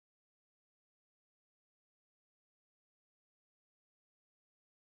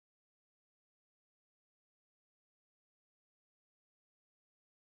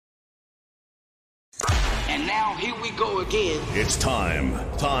And now here we go again. It's time.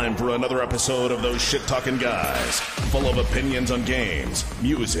 Time for another episode of those shit-talking guys. Full of opinions on games,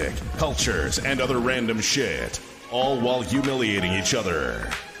 music, cultures, and other random shit. All while humiliating each other.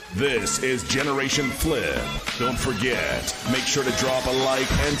 This is Generation Flip. Don't forget, make sure to drop a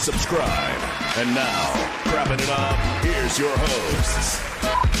like and subscribe. And now, wrapping it up, here's your hosts.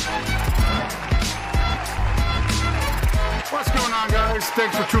 What's going on, guys?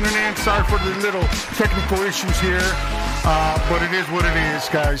 Thanks for tuning in. Sorry for the little technical issues here, but it is what it is,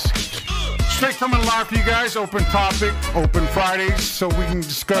 guys. Straight coming live for you guys. Open topic, open Fridays, so we can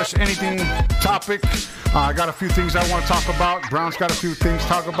discuss anything topic. I got a few things I want to talk about. Brown's got a few things to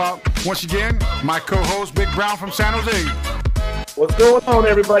talk about. Once again, my co-host, Big Brown from San Jose. What's going on,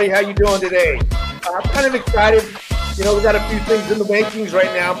 everybody? How you doing today? I'm kind of excited. You know, we got a few things in the rankings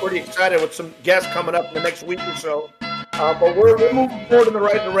right now. I'm pretty excited with some guests coming up in the next week or so. But we're moving forward in the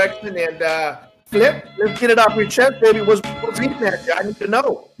right direction. And Flip, let's get it off your chest, baby. What's eating at you? I need to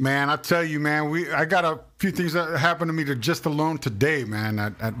know. Man, I tell you, man, I got a few things that happened to me just alone today, man,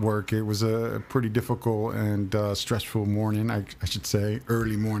 at work. It was a pretty difficult and stressful morning, I should say,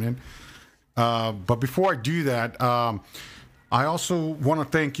 early morning. But before I do that, I also want to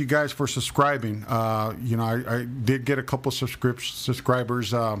thank you guys for subscribing. I did get a couple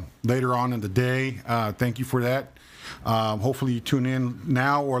subscribers later on in the day. Thank you for that. Hopefully you tune in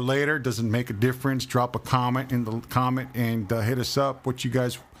now or later. Doesn't make a difference. Drop a comment in the comment and hit us up what you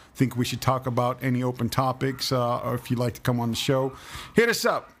guys think we should talk about, any open topics, or if you'd like to come on the show, hit us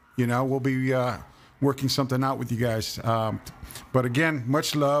up. You know, we'll be working something out with you guys. But again,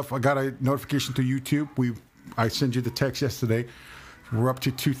 much love. I got a notification to YouTube. I sent you the text yesterday. We're up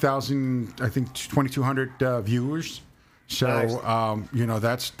to 2,000, I think 2,200 viewers. So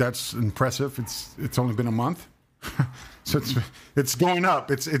nice. That's impressive. It's only been a month. So it's going up.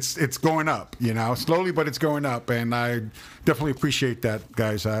 It's going up, you know, slowly, but it's going up, and I definitely appreciate that,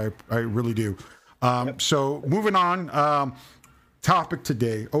 guys. I really do. So moving on, topic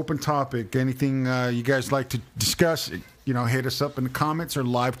today, open topic. Anything you guys like to discuss? You know, hit us up in the comments or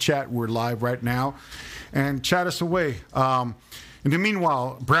live chat. We're live right now, and chat us away. In the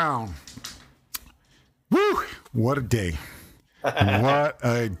meanwhile, Brown, woo, what a day! What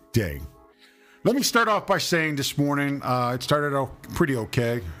a day! Let me start off by saying this morning, it started out pretty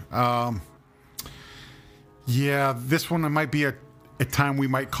okay. This one might be a time we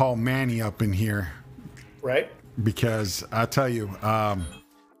might call Manny up in here. Right. Because I tell you,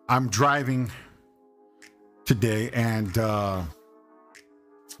 I'm driving today, and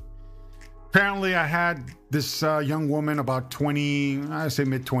apparently I had this young woman, about 20, I say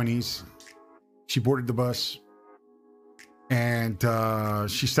mid-20s. She boarded the bus. And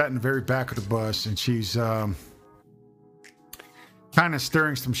she sat in the very back of the bus, and she's kind of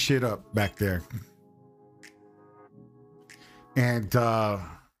stirring some shit up back there. And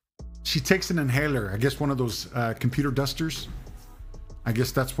she takes an inhaler, I guess one of those computer dusters. I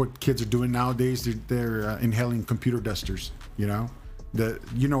guess that's what kids are doing nowadays. They're inhaling computer dusters, you know?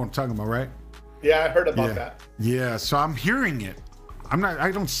 You know what I'm talking about, right? Yeah, I heard about that. Yeah, so I'm hearing it.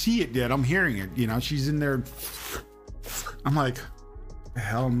 I don't see it yet. I'm hearing it. You know, she's in there. I'm like,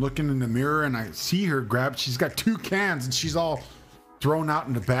 hell, I'm looking in the mirror and I see her grab. She's got 2 cans and she's all thrown out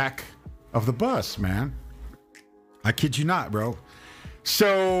in the back of the bus, man. I kid you not, bro.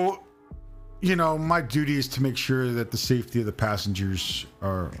 So, you know, my duty is to make sure that the safety of the passengers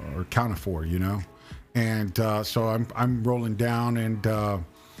are accounted for, you know. And so I'm rolling down, and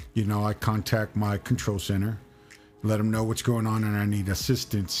you know, I contact my control center, let them know what's going on, and I need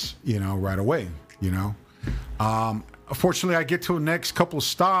assistance, you know, right away, you know. Fortunately, I get to the next couple of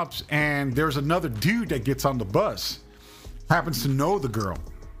stops, and there's another dude that gets on the bus, happens to know the girl.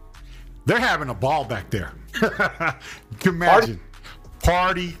 They're having a ball back there. You can imagine.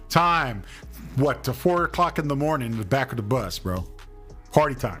 Party time. What, to 4 o'clock in the morning in the back of the bus, bro.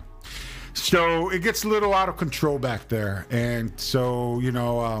 Party time. So it gets a little out of control back there. And so, you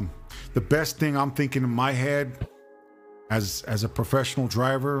know, the best thing I'm thinking in my head as a professional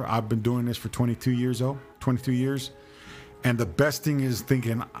driver, I've been doing this for 22 years. And the best thing is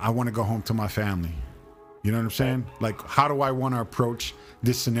thinking, I want to go home to my family. You know what I'm saying? Like, how do I want to approach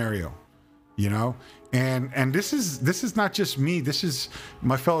this scenario? You know? And this is not just me. This is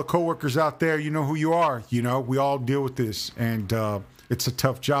my fellow coworkers out there. You know who you are. You know, we all deal with this, and it's a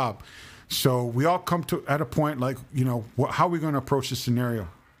tough job. So we all come to at a point like, you know, how are we going to approach this scenario?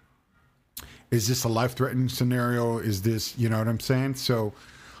 Is this a life-threatening scenario? Is this, you know what I'm saying? So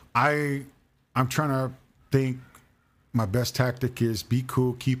I'm trying to think. My best tactic is be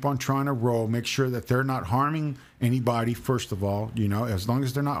cool, keep on trying to roll, make sure that they're not harming anybody, first of all. You know, as long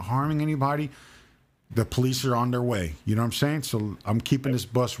as they're not harming anybody, the police are on their way. You know what I'm saying? So I'm keeping this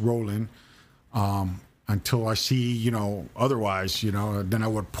bus rolling until I see, you know, otherwise, you know, then I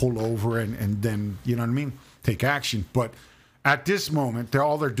would pull over and then, you know what I mean, take action. But at this moment,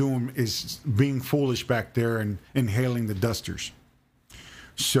 all they're doing is being foolish back there and inhaling the dusters.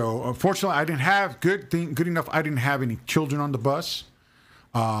 So unfortunately, I didn't have good enough. I didn't have any children on the bus.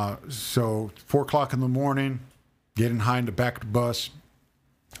 So 4 o'clock in the morning, getting high in the back of the bus,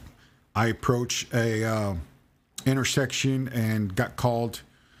 I approach a intersection and got called,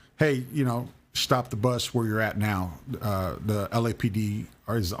 hey, you know, stop the bus where you're at now. The LAPD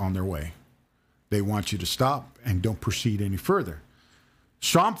is on their way. They want you to stop and don't proceed any further.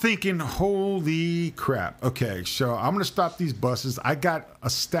 So I'm thinking, holy crap. Okay, so I'm going to stop these buses. I got a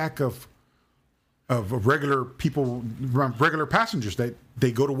stack of regular people, regular passengers that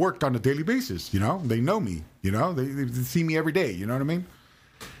they go to work on a daily basis. You know, they know me. You know, they see me every day. You know what I mean?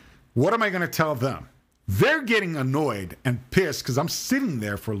 What am I going to tell them? They're getting annoyed and pissed because I'm sitting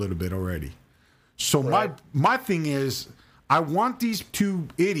there for a little bit already. So right. my thing is, I want these two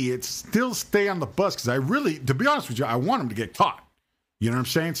idiots still stay on the bus because I really, to be honest with you, I want them to get caught. You know what I'm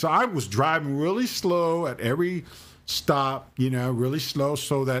saying? So I was driving really slow at every stop, you know, really slow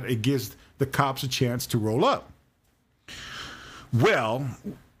so that it gives the cops a chance to roll up. Well,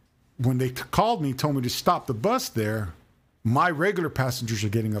 when they called me, told me to stop the bus there, my regular passengers are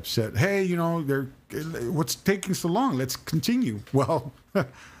getting upset. Hey, you know, what's taking so long? Let's continue. Well,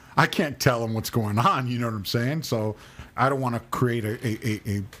 I can't tell them what's going on. You know what I'm saying? So I don't want to create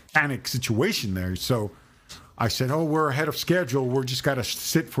a panic situation there. So I said, oh, we're ahead of schedule. We're just got to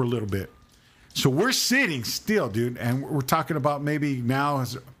sit for a little bit. So we're sitting still, dude. And we're talking about maybe now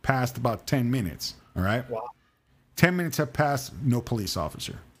has passed about 10 minutes. All right. Wow. 10 minutes have passed. No police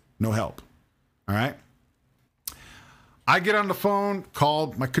officer. No help. All right. I get on the phone,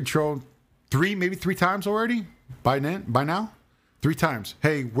 called my control maybe three times already by now. 3 times.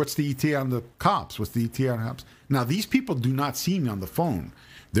 Hey, what's the ETA on the cops? What's the ETA on the cops? Now, these people do not see me on the phone.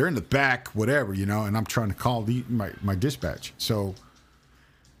 They're in the back, whatever, you know, and I'm trying to call my dispatch. So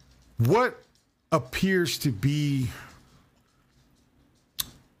what appears to be,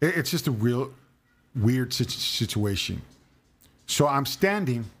 it's just a real weird situation. So I'm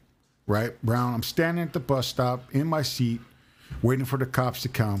standing, right, Brown, I'm standing at the bus stop in my seat, waiting for the cops to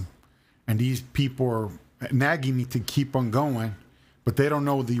come. And these people are nagging me to keep on going, but they don't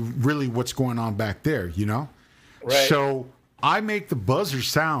know really what's going on back there, you know? Right. So I make the buzzer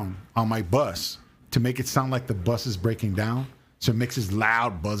sound on my bus to make it sound like the bus is breaking down. So it makes this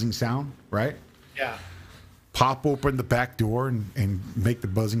loud buzzing sound, right? Yeah. Pop open the back door and make the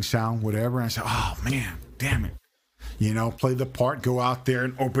buzzing sound, whatever. And I say, oh, man, damn it. You know, play the part, go out there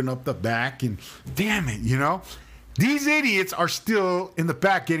and open up the back and damn it, you know? These idiots are still in the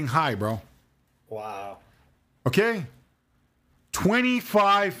back getting high, bro. Wow. Okay?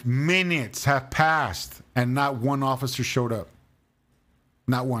 25 minutes have passed and not one officer showed up.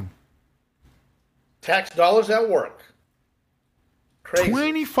 Not one. Tax dollars at work. Crazy.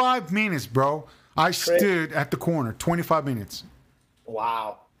 25 minutes, bro. I stood at the corner. 25 minutes.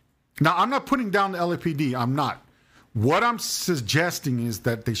 Wow. Now, I'm not putting down the LAPD. I'm not. What I'm suggesting is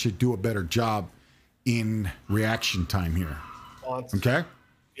that they should do a better job in reaction time here. Okay?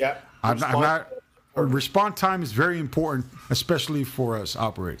 Yeah. I'm not. Response time is very important, especially for us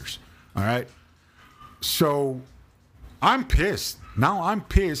operators. All right? So I'm pissed. Now I'm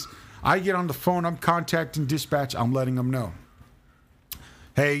pissed. I get on the phone. I'm contacting dispatch. I'm letting them know.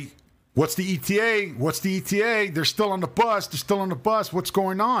 Hey, what's the ETA? What's the ETA? They're still on the bus. They're still on the bus. What's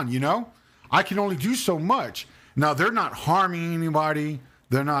going on, you know? I can only do so much. Now, they're not harming anybody.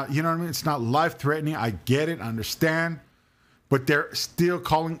 They're not, you know what I mean? It's not life-threatening. I get it. I understand. But they're still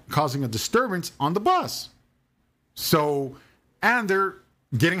causing a disturbance on the bus. So, and they're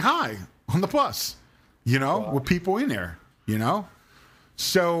getting high on the bus, you know, with people in there, you know?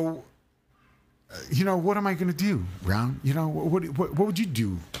 So, you know, what am I going to do, Brown? You know, what would you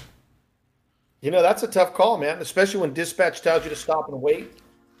do? You know, that's a tough call, man, especially when dispatch tells you to stop and wait.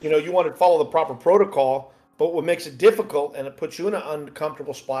 You know, you want to follow the proper protocol, but what makes it difficult and it puts you in an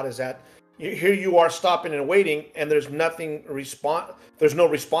uncomfortable spot is that here you are stopping and waiting, and there's no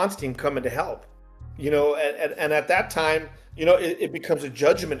response team coming to help. You know, and at that time, you know, it becomes a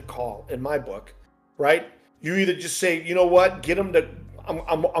judgment call in my book, right? You either just say, you know what, get them to,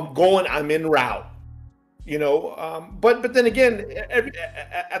 I'm en route. You know, but then again,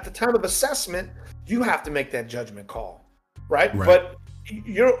 at the time of assessment, you have to make that judgment call, right? But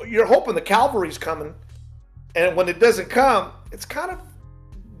you're hoping the cavalry's coming, and when it doesn't come, it's kind of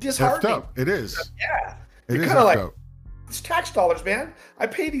disheartening. It is. Yeah. It you're is kind of like, up. it's tax dollars, man. I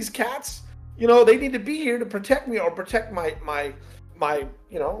pay these cats they need to be here to protect me or protect my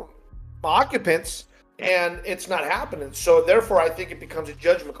occupants, and it's not happening. So therefore, I think it becomes a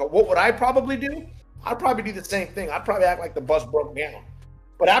judgment call. What would I probably do? I'd probably do the same thing. I'd probably act like the bus broke down.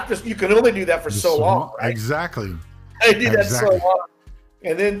 But after, you can only do that for so long, right? Exactly. I did that so long,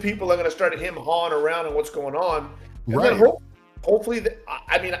 and then people are going to start hawing around and what's going on. And then hopefully,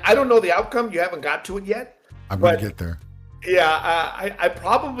 I don't know the outcome. You haven't got to it yet. I'm going to get there. Yeah, I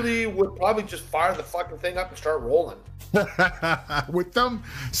probably would just fire the fucking thing up and start rolling. With them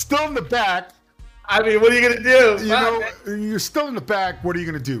still in the back. I mean, what are you going to do? You're still in the back. What are you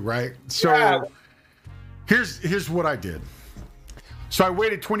going to do, right? So here's what I did. So I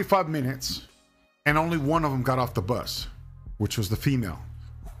waited 25 minutes, and only one of them got off the bus, which was the female,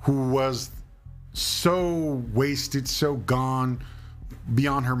 who was so wasted, so gone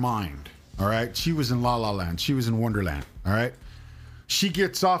beyond her mind. All right. She was in La La Land. She was in Wonderland. All right. She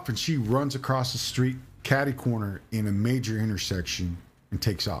gets off and she runs across the street, catty corner in a major intersection, and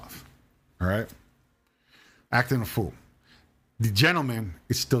takes off. All right. Acting a fool. The gentleman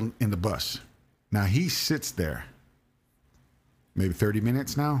is still in the bus. Now he sits there maybe 30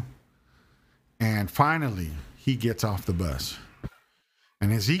 minutes now. And finally he gets off the bus.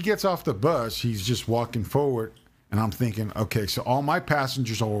 And as he gets off the bus, he's just walking forward. And I'm thinking, okay, so all my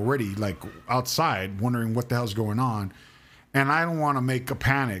passengers are already like outside wondering what the hell's going on. And I don't want to make a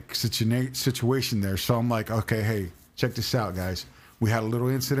panic situation there. So I'm like, okay, hey, check this out, guys. We had a little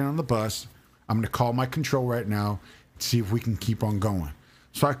incident on the bus. I'm going to call my control right now and see if we can keep on going.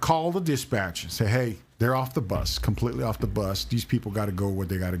 So I call the dispatch and say, hey, they're off the bus, completely off the bus. These people got to go where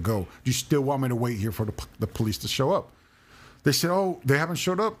they got to go. Do you still want me to wait here for the police to show up? They said, oh, they haven't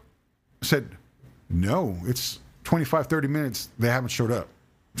showed up? I said, no, it's 25, 30 minutes. They haven't showed up.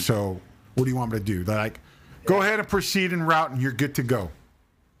 So what do you want me to do? They're like, go ahead and proceed en route and you're good to go.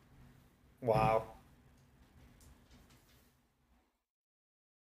 Wow.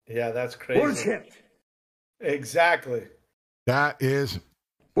 Yeah, that's crazy. Bullshit. Exactly. That is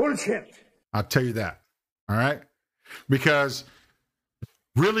bullshit. I'll tell you that. All right? Because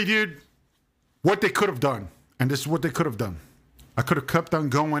really, dude, what they could have done, and this is what they could have done. I could have kept on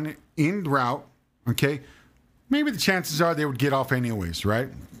going in route, okay? Maybe the chances are they would get off anyways, right?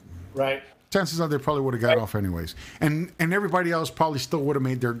 Right. Chances are they probably would have got off anyways. And everybody else probably still would have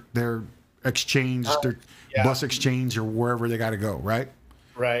made their exchange, their bus exchange or wherever they got to go, right?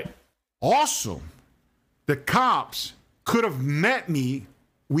 Right. Also, the cops could have met me.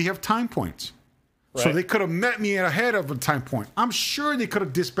 We have time points. Right. So they could have met me ahead of a time point. I'm sure they could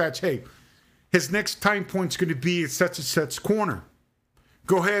have dispatched, hey, his next time point's going to be at such and such corner.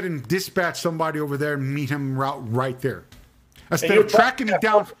 Go ahead and dispatch somebody over there and meet him right there. Instead of tracking me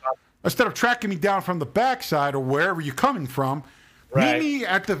down from the backside or wherever you're coming from, meet me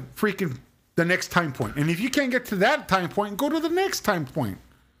at the next time point. And if you can't get to that time point, go to the next time point.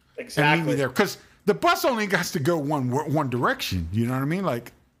 Exactly. And meet me there. Because the bus only has to go one direction. You know what I mean?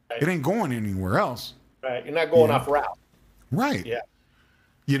 Like, it ain't going anywhere else. Right. You're not going off route. Right. Yeah.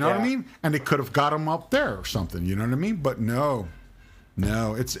 You know what I mean? And they could have got him up there or something. You know what I mean? But no,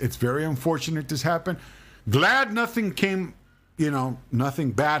 it's very unfortunate this happened. Glad nothing came,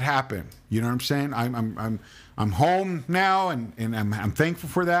 nothing bad happened. You know what I'm saying? I'm home now, and I'm thankful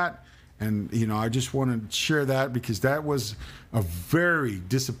for that. And I just want to share that because that was a very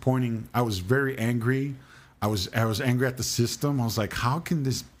disappointing. I was very angry. I was angry at the system. I was like, how can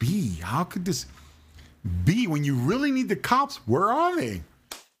this be? How could this be when you really need the cops? Where are they?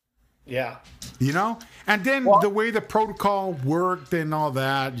 Yeah. And then the way the protocol worked and all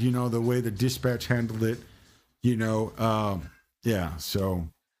that, the way the dispatch handled it, yeah. So,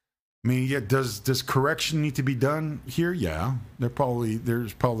 I mean, does correction need to be done here? Yeah.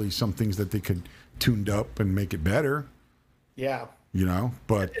 There's probably some things that they could tuned up and make it better. Yeah.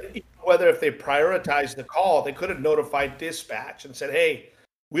 But whether if they prioritized the call, they could have notified dispatch and said, hey,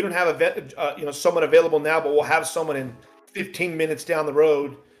 we don't have someone available now, but we'll have someone in 15 minutes down the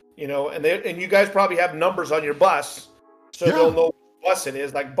road. And you guys probably have numbers on your bus, so they'll know what bus it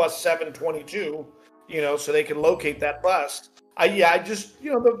is, like bus 722, so they can locate that bus. I just,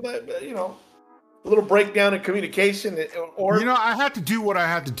 a little breakdown in communication, or I had to do what I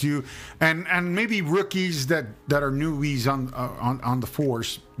had to do, and maybe rookies that are newbies on the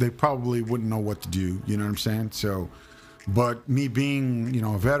force, they probably wouldn't know what to do. You know what I'm saying? So, but me being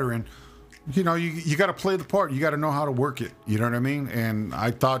a veteran. You got to play the part. You got to know how to work it. You know what I mean? And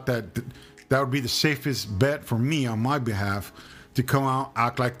I thought that would be the safest bet for me on my behalf to come out,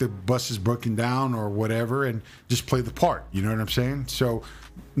 act like the bus is broken down or whatever, and just play the part. You know what I'm saying? So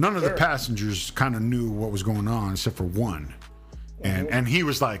none of the passengers kind of knew what was going on except for one. And he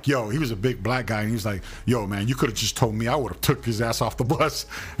was like, yo, he was a big black guy, and he was like, yo, man, you could have just told me. I would have took his ass off the bus.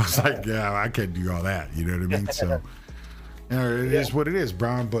 I was like, yeah, I can't do all that. You know what I mean? So it is what it is,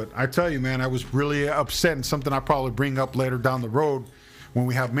 Brown. But I tell you, man, I was really upset, and something I'll probably bring up later down the road when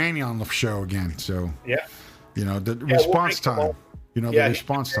we have Manny on the show again. So, the response time. The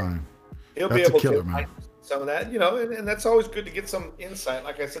response time. He'll be able to man. Some of that, and that's always good to get some insight.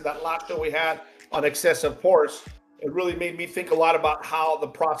 Like I said, that last show we had on excessive force, it really made me think a lot about how the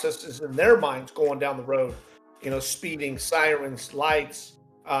process is in their minds going down the road. Speeding, sirens, lights,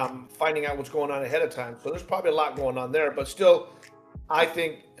 finding out what's going on ahead of time. So there's probably a lot going on there, but still, I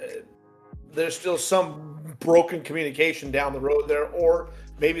think there's still some broken communication down the road there, or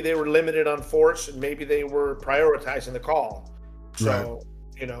maybe they were limited on force and maybe they were prioritizing the call. So,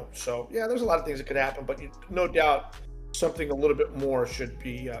 there's a lot of things that could happen, but no doubt something a little bit more should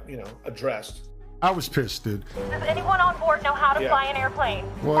be, addressed. I was pissed, dude. Does anyone on board know how to fly an airplane?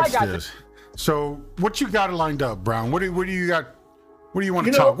 What's this? So, what you got lined up, Brown? What do you got? What do you want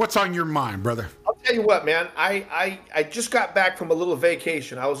to talk? What's on your mind, brother? I'll tell you what, man. I just got back from a little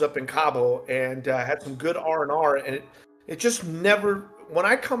vacation. I was up in Cabo and had some good R&R, and it just never. When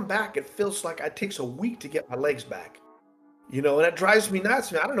I come back, it feels like it takes a week to get my legs back. And it drives me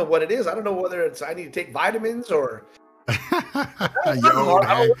nuts. I don't know what it is. I don't know whether it's I need to take vitamins or. Hard,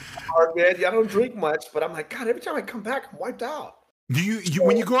 man. I don't drink much, but I'm like, God, every time I come back, I'm wiped out. Do you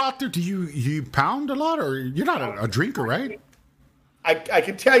when you go out there, do you pound a lot, or you're not a drinker, right? I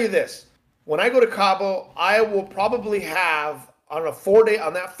can tell you this: when I go to Cabo, I will probably have on that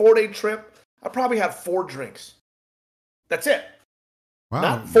 4-day trip, I probably have 4 drinks. That's it. Wow.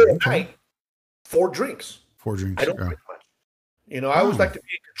 Not 4 a night. 4 drinks. 4 drinks. I don't drink much. I always like to be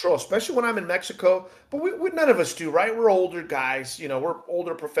in control, especially when I'm in Mexico. But we none of us do, right? We're older guys. We're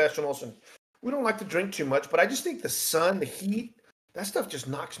older professionals, and we don't like to drink too much. But I just think the sun, the heat, that stuff just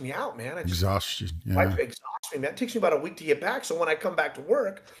knocks me out, man. Exhaustion. Exhausts me, man. It takes me about a week to get back. So when I come back to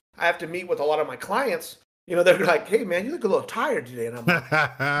work, I have to meet with a lot of my clients. They're like, hey, man, you look a little tired today. And I'm like,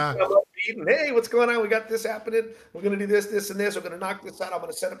 hey, what's going on? We got this happening. We're going to do this, this, and this. We're going to knock this out. I'm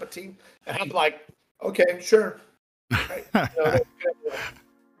going to set up a team. And I'm like, okay, sure. Right?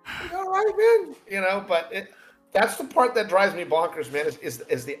 All right, man. But that's the part that drives me bonkers, man,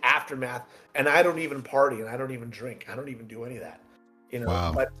 is the aftermath. And I don't even party, and I don't even drink. I don't even do any of that.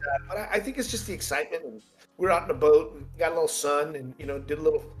 Wow. But I think it's just the excitement. And we're out in a boat and got a little sun and, did a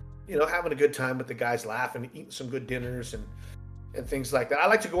little, having a good time with the guys, laughing, eating some good dinners and things like that. I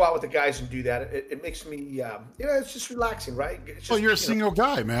like to go out with the guys and do that. It makes me, it's just relaxing, right? You're a single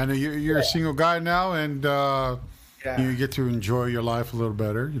guy, man. You're a single guy now, and you get to enjoy your life a little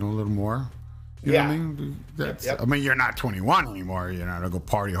better, a little more. You know what I mean? I mean, you're not 21 anymore. To go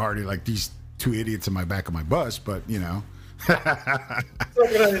party hardy like these 2 idiots in my back of my bus, but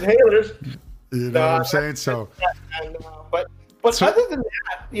Talking on inhalers. You know what I'm saying? So, but other than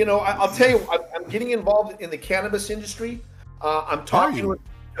that, I'll tell you, I'm getting involved in the cannabis industry. I'm talking with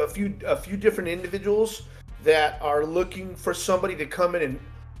a few different individuals that are looking for somebody to come in and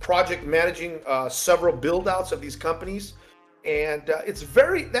project managing several build outs of these companies. And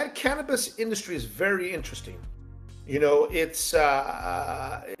that cannabis industry is very interesting. It's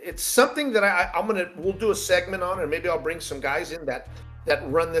something that we'll do a segment on, or maybe I'll bring some guys in that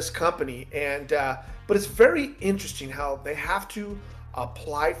run this company. And, but it's very interesting how they have to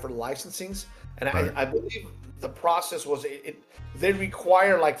apply for licensings. And right. I believe the process was they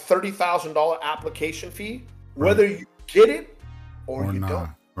require like $30,000 application fee, whether you get it or you not. Don't.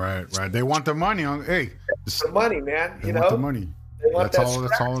 Right. They want the money on. Hey, the money, man. They want the money. That's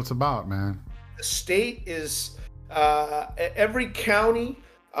all it's about, man. The state is every county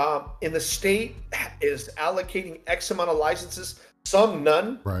in the state is allocating X amount of licenses. Some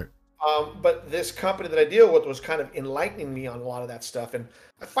none. Right. But this company that I deal with was kind of enlightening me on a lot of that stuff, and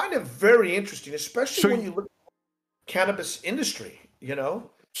I find it very interesting, especially when you look at the cannabis industry.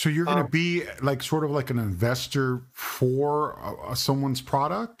 So you're going to be like sort of like an investor for someone's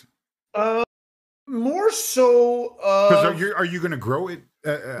product? More so. Are you going to grow it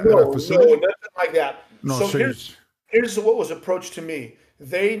at a facility? No, nothing like that. No, so here's what was approached to me.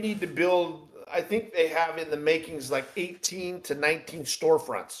 They need to build. I think they have in the makings like 18 to 19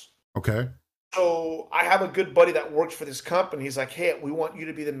 storefronts. Okay. So I have a good buddy that works for this company. He's like, hey, we want you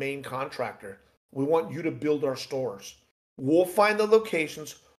to be the main contractor. We want you to build our stores. We'll find the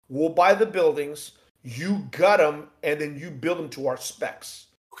locations. We'll buy the buildings. You gut them, and then you build them to our specs.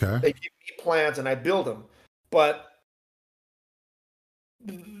 Okay. They give me plans, and I build them. But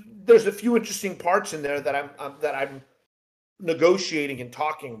there's a few interesting parts in there that I'm negotiating and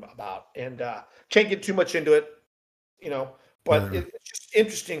talking about, and can't get too much into it. But it's just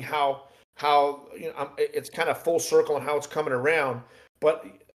interesting how it's kind of full circle and how it's coming around. But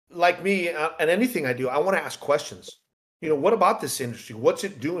like me and anything I do, I want to ask questions. What about this industry? What's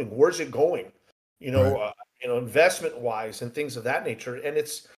it doing? Where's it going? Investment wise and things of that nature. And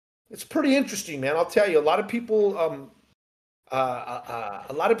it's pretty interesting, man. I'll tell you, a lot of people are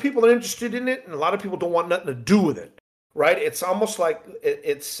interested in it, and a lot of people don't want nothing to do with it. Right? It's almost like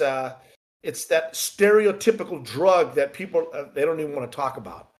it's that stereotypical drug that people they don't even want to talk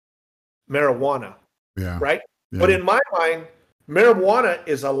about. Marijuana. Yeah. Right? Yeah. But in my mind, marijuana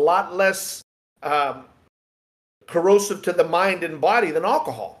is a lot less corrosive to the mind and body than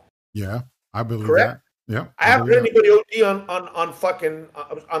alcohol. Yeah, I believe Correct? that. Yeah. I haven't heard anybody OD on fucking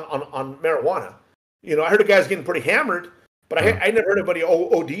on marijuana. I heard the guys getting pretty hammered, but I never heard anybody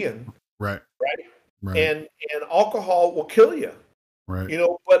ODing. Right. And alcohol will kill you. Right.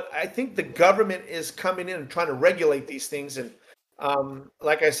 But I think the government is coming in and trying to regulate these things. And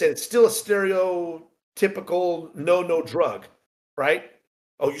like I said, it's still a stereotypical no drug, right?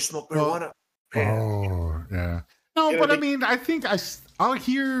 Oh, you smoke marijuana? Oh, yeah. No, but I mean, I think out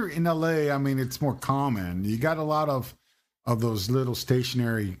here in LA, I mean, it's more common. You got a lot of those little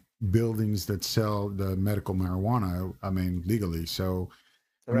stationary buildings that sell the medical marijuana, I mean, legally. So,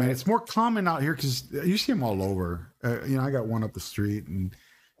 I mean, it's more common out here because you see them all over. I got one up the street, and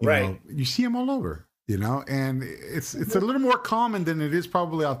you know, you see them all over. And it's a little more common than it is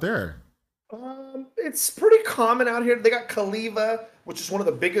probably out there. It's pretty common out here. They got Caliva, which is one of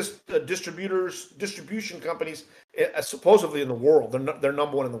the biggest distribution companies, supposedly in the world. They're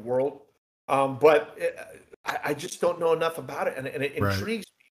number one in the world. But I just don't know enough about it, and it intrigues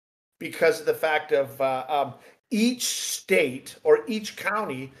me because of the fact of each state or each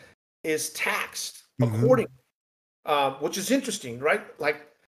county is taxed accordingly, which is interesting, right? Like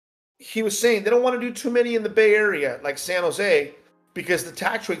he was saying, they don't want to do too many in the Bay Area, like San Jose, because the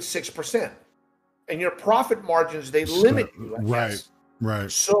tax rate's 6%, and your profit margins they limit you.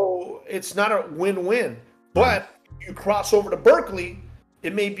 Right. So it's not a win-win. But if you cross over to Berkeley,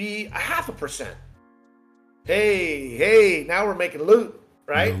 it may be 0.5%. Hey, now we're making loot.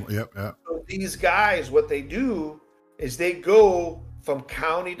 Right? Yep. So these guys, what they do is they go from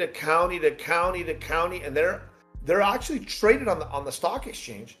county to county to county to county, and they're actually traded on the stock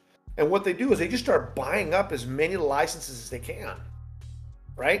exchange. And what they do is they just start buying up as many licenses as they can,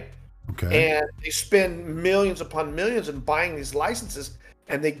 right? Okay. And they spend millions upon millions in buying these licenses,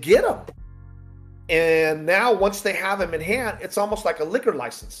 and they get them. And now once they have them in hand, it's almost like a liquor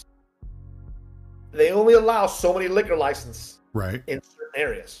license. They only allow so many liquor licenses. Right. In certain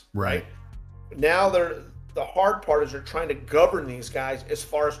areas. Right. Now the hard part is they're trying to govern these guys as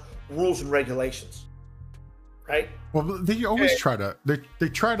far as rules and regulations. Right? Well, they always try to they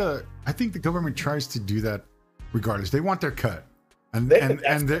try to I think the government tries to do that regardless. They want their cut. And if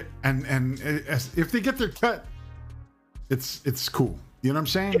they get their cut, it's cool. You know what I'm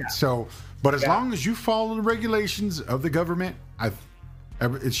saying? Yeah. So, but as long as you follow the regulations of the government,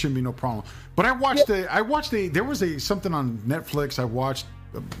 it shouldn't be no problem. But I watched there was something on Netflix I watched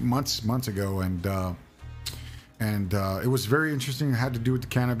months ago, and it was very interesting. It had to do with the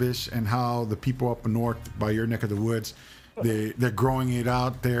cannabis and how the people up north by your neck of the woods, they're growing it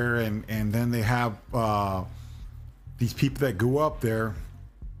out there, and then they have these people that go up there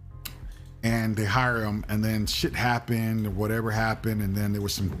and they hire them, and then shit happened or whatever happened, and then there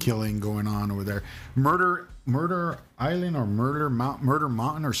was some killing going on over there. Murder Island or Murder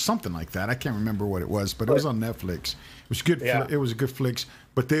Mountain or something like that. I can't remember what it was, but it was on Netflix. It was good. Yeah. It was a good flick.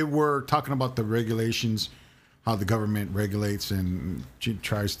 But they were talking about the regulations, how the government regulates and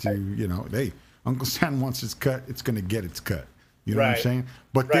tries to, hey, Uncle Sam wants his cut, it's going to get its cut. You know what I'm saying?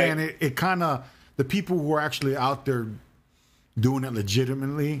 But then it kind of, the people who are actually out there doing it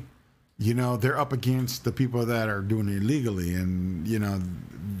legitimately, they're up against the people that are doing it illegally, and,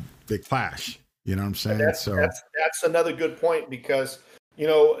 they clash. You know what I'm saying? That's another good point, because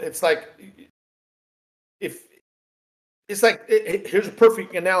it's like here's a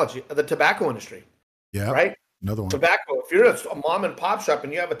perfect analogy of the tobacco industry. Yeah. Right. Another one. Tobacco. If you're a mom and pop shop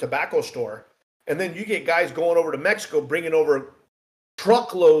and you have a tobacco store, and then you get guys going over to Mexico bringing over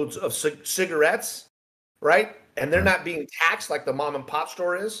truckloads of cigarettes, right? And they're not being taxed like the mom and pop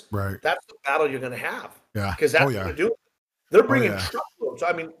store is. Right. That's the battle you're going to have. Yeah. Because that's what they're doing. They're bringing truckloads.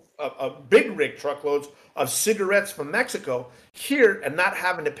 I mean, a big rig truckloads of cigarettes from Mexico here and not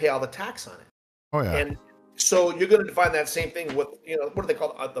having to pay all the tax on it. Oh yeah. And so you're going to find that same thing with, what do they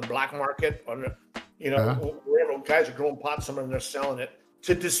call it? The black market, or wherever guys are growing pot somewhere and they're selling it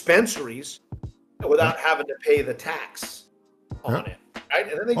to dispensaries without having to pay the tax on it,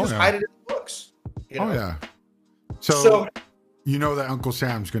 right? And then they just hide it in the books. Oh yeah. So you know that Uncle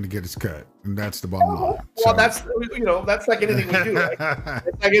Sam's going to get his cut, and that's the bottom line. Well, that's like anything we do. Right?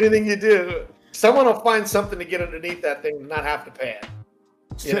 It's like anything you do. Someone will find something to get underneath that thing and not have to pay it.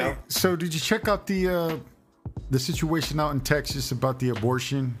 So did you check out the situation out in Texas about the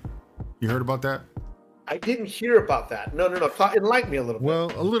abortion? You heard about that? I didn't hear about that. No. Enlighten me a little bit.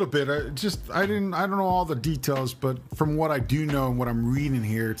 Well, a little bit. I don't know all the details, but from what I do know and what I'm reading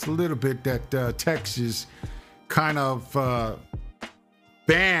here, it's a little bit that Texas kind of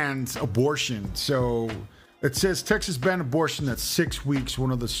bans abortion. So it says Texas banned abortion at 6 weeks,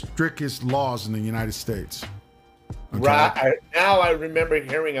 one of the strictest laws in the United States. Okay. Right. Now I remember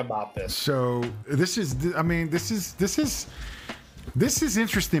hearing about this. So this is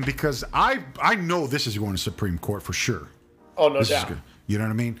interesting because I know this is going to Supreme Court for sure. Oh, no doubt. You know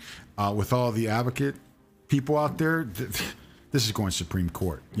what I mean? With all the advocate people out there, this is going Supreme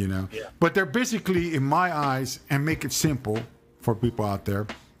Court, you know? Yeah. But they're basically, in my eyes, and make it simple for people out there,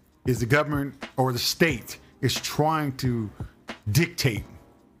 is the government or the state is trying to dictate.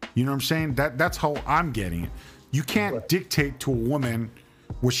 You know what I'm saying? That's how I'm getting it. You can't dictate to a woman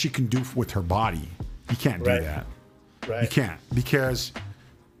what she can do with her body. You can't do that. Right. You can't, because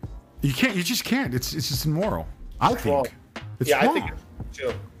you just can't. It's just immoral. I think. Wrong. It's wrong. I think it's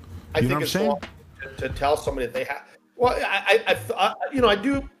too. I think it's wrong to tell somebody that they have. Well, I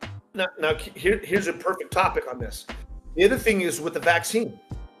do. Now here's a perfect topic on this. The other thing is with the vaccine.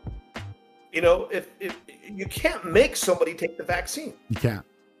 If you can't make somebody take the vaccine. You can't.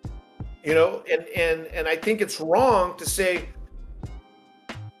 And I think it's wrong to say,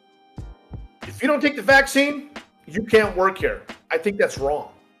 if you don't take the vaccine, you can't work here. I think that's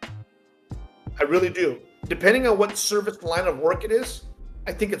wrong. I really do. Depending on what service line of work it is,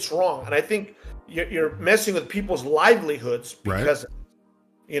 I think it's wrong. And I think you're messing with people's livelihoods because,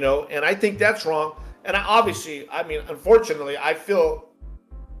 and I think that's wrong. And unfortunately,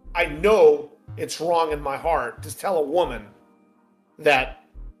 I know it's wrong in my heart to tell a woman that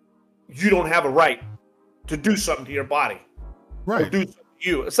you don't have a right to do something to your body. Right. Or do something to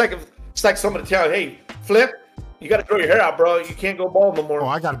you. It's like somebody telling, hey, Flip, you got to grow your hair out, bro. You can't go bald no more. Oh,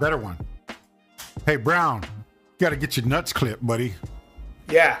 I got a better one. Hey, Brown, you got to get your nuts clipped, buddy.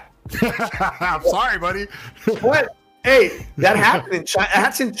 Yeah. I'm sorry, buddy. What? Hey, that happened in China.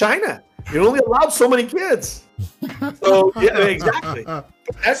 That's in China. You're only allowed so many kids. So, yeah, exactly.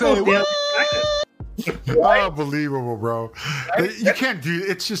 That's China. Unbelievable, bro. You can't do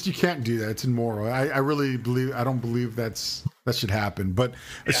it's just you can't do that. It's immoral. I really believe I don't believe that should happen. But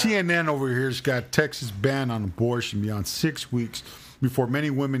CNN over here's got Texas ban on abortion beyond 6 weeks before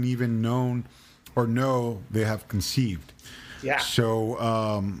many women even know they have conceived. Yeah.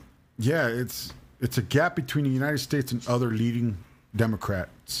 So it's a gap between the United States and other leading Democrat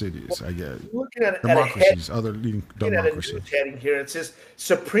cities, I guess. Looking at other leading democracies. Heading here, it says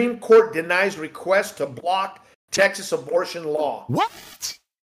Supreme Court denies request to block Texas abortion law. What?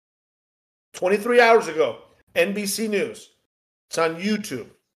 23 hours ago, NBC News. It's on YouTube.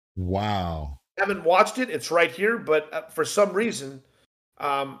 Wow. Haven't watched it. It's right here, but for some reason,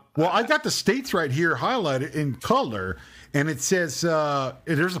 well, I got the states right here highlighted in color, and it says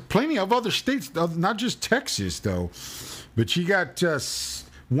there's plenty of other states, not just Texas, though. But you got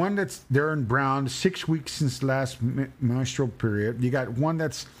one that's there in brown, 6 weeks since last menstrual period. You got one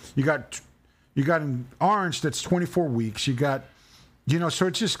you got in orange that's 24 weeks. You got, so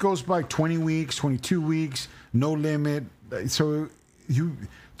it just goes by 20 weeks, 22 weeks, no limit. So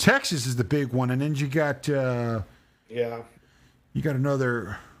Texas is the big one, and then you got you got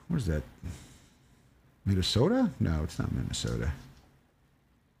another. What is that? Minnesota? No, it's not Minnesota.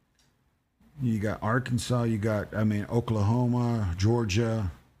 You got Arkansas, Oklahoma,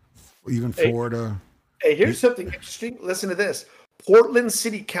 Georgia, even Florida. Hey, here's something interesting. Listen to this. Portland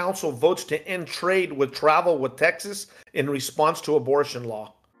City Council votes to end trade with travel with Texas in response to abortion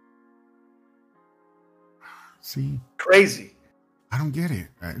law. See? Crazy. I don't get it.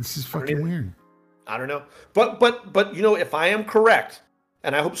 This is fucking weird. I don't know. But if I am correct,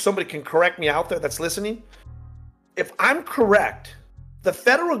 and I hope somebody can correct me out there that's listening, if I'm correct, the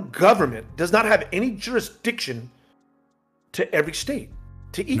federal government does not have any jurisdiction to every state,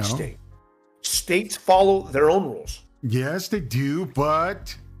 to each state. States follow their own rules. Yes, they do,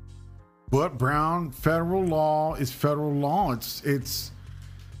 but Brown, federal law is federal law. It's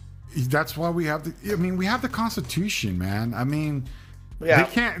that's why we have we have the Constitution, man.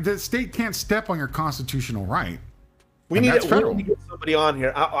 The state can't step on your constitutional right. We need to get somebody on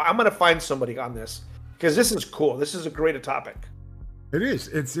here. I'm going to find somebody on this because this is cool. This is a great topic. It is.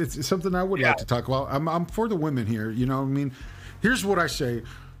 It's something I would like to talk about. I'm for the women here. Here's what I say.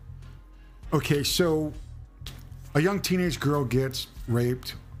 Okay, so a young teenage girl gets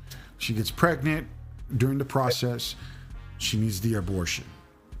raped, she gets pregnant during the process, she needs the abortion.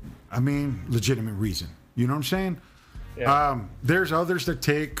 I mean, legitimate reason. You know what I'm saying? Yeah. There's others that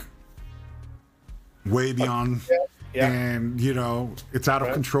take way beyond, and you know it's out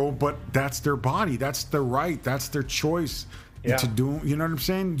of control. But that's their body. That's their right. That's their choice to do. You know what I'm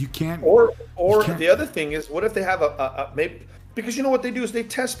saying? You can't. Or the other thing is, what if they have a maybe? Because you know what they do is they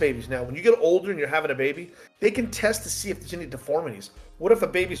test babies now. When you get older and you're having a baby, they can test to see if there's any deformities. What if a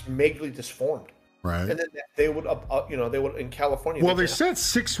baby's majorly disformed? Right. And then they would, they would in California. Well, they said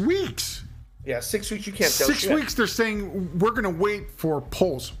 6 weeks. Yeah, 6 weeks. You can't tell. 6 weeks. They're saying we're going to wait for a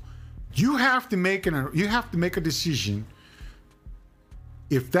pulse. You have to make a decision.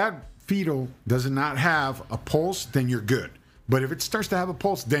 If that fetal does not have a pulse, then you're good. But if it starts to have a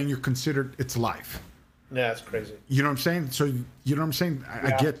pulse, then you're considered its life. Yeah, that's crazy. You know what I'm saying? So you know what I'm saying?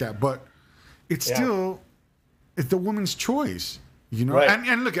 I get that, but it's still the woman's choice. You know,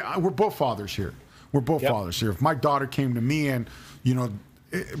 and look, we're both fathers here. We're both fathers here. If my daughter came to me and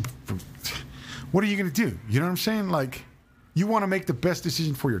what are you going to do? You know what I'm saying? Like, you want to make the best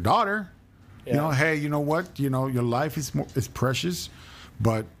decision for your daughter. You know, hey, you know what? You know, your life is precious,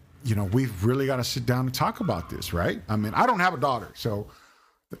 but you know, we've really got to sit down and talk about this, right? I mean, I don't have a daughter, so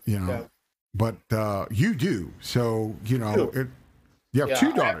you know, but you do. So you know, you have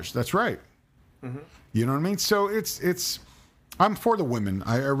 2 daughters. That's right. Mm-hmm. You know what I mean? So it's. I'm for the women.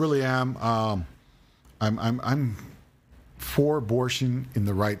 I really am. I'm for abortion in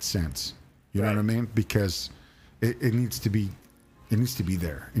the right sense. You know what I mean? Because it needs to be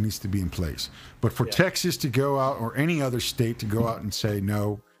there. It needs to be in place. But for Texas to go out, or any other state to go out and say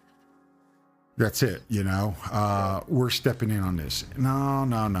no, that's it. You know, we're stepping in on this. No.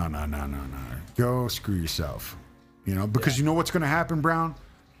 Go screw yourself. You know, because you know what's going to happen, Brown?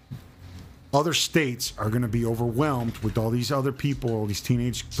 Other states are going to be overwhelmed with all these other people, all these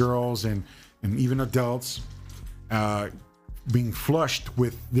teenage girls and even adults being flushed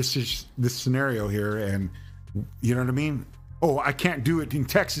with this scenario here. And you know what I mean? Oh, I can't do it in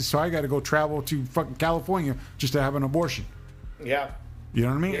Texas, so I got to go travel to fucking California just to have an abortion. Yeah. You know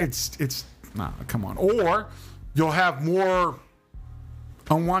what I mean? Yeah. It's nah, come on. Or you'll have more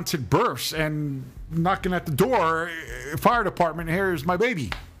unwanted births and knocking at the door, fire department, here's my baby.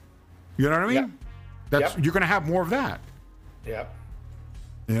 You know what I mean? You're going to have more of that. Yeah.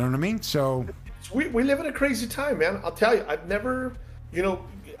 You know what I mean? So we live in a crazy time, man. I'll tell you, I've never,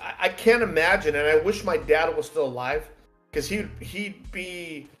 I can't imagine, and I wish my dad was still alive, because he'd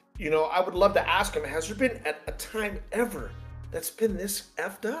be, I would love to ask him, has there been a time ever that's been this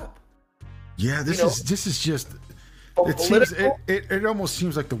effed up? Yeah, this is just. It almost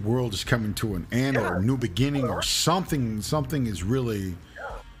seems like the world is coming to an end, or a new beginning, or something. Something is really.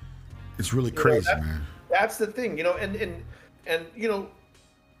 It's really crazy, man. That's the thing, and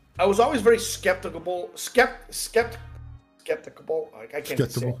I was always very skeptical. I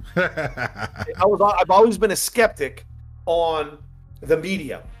can't say. I've always been a skeptic on the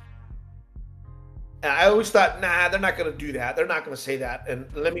media. And I always thought, nah, they're not going to do that. They're not going to say that. And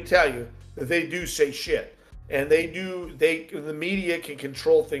let me tell you, they do say shit. And the media can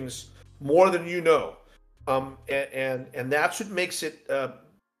control things more than you know. And that's what makes it a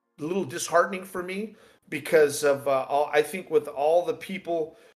little disheartening for me, because of I think with all the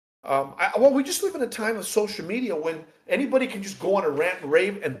people, we just live in a time of social media when anybody can just go on a rant and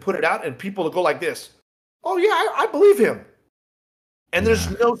rave and put it out, and people will go like this. Oh yeah, I believe him. And there's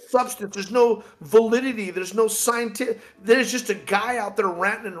no substance, there's no validity, there's no scientific. There's just a guy out there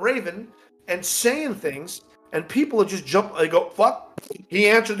ranting and raving and saying things, and people will just jump. They go, "Fuck, he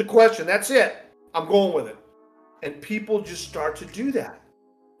answered the question. That's it. I'm going with it." And people just start to do that.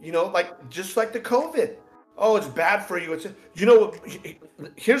 Just like the COVID. Oh, it's bad for you.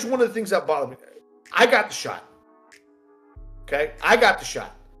 Here's one of the things that bother me. I got the shot. Okay, I got the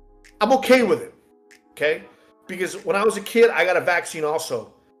shot. I'm okay with it. Okay. Because when I was a kid, I got a vaccine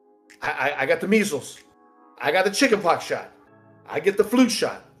also. I got the measles. I got the chickenpox shot. I get the flu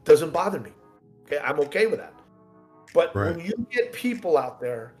shot. Doesn't bother me. Okay, I'm okay with that. But when you get people out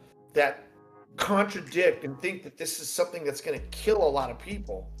there that contradict and think that this is something that's going to kill a lot of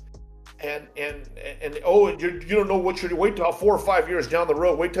people, and you don't know what you're wait till 4 or 5 years down the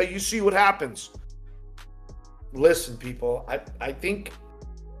road. Wait till you see what happens. Listen, people, I think.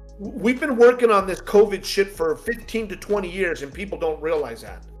 We've been working on this COVID shit for 15 to 20 years, and people don't realize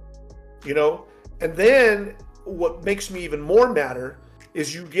that, And then what makes me even more madder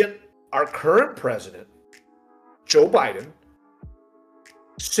is you get our current president, Joe Biden,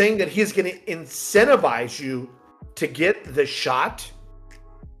 saying that he's going to incentivize you to get the shot.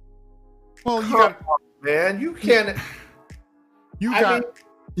 Well, man. You can't. You I got. mean,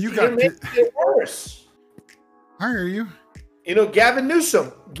 You you're got. making it worse. I hear you. You know, Gavin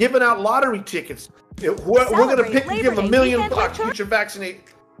Newsom giving out lottery tickets. We're going to pick and give $1 million bucks. Get your vaccinated.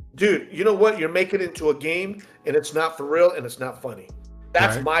 Dude, you know what? You're making it into a game, and it's not for real, and it's not funny.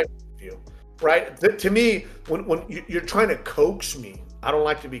 That's my view, right? To me, when you're trying to coax me, I don't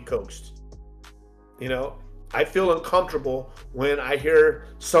like to be coaxed. You know, I feel uncomfortable when I hear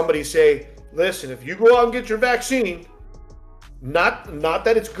somebody say, listen, if you go out and get your vaccine, not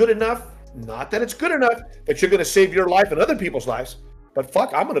that it's good enough, that you're going to save your life and other people's lives, but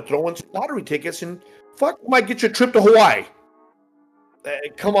fuck, I'm going to throw in some lottery tickets and fuck, might get you a trip to Hawaii.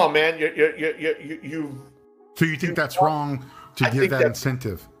 Come on, man. So you think that's wrong to give that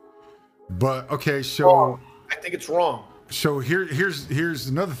incentive? But okay, so wrong. I think it's wrong. So here's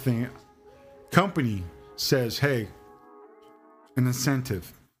another thing. Company says, hey, an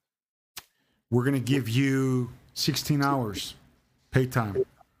incentive. We're going to give you 16 hours pay time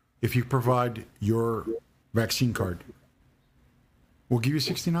if you provide your vaccine card. We'll give you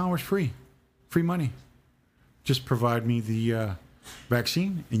 16 hours free money. Just provide me the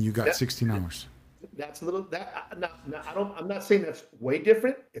vaccine, and you got 16 hours. That's a little. I'm not saying that's way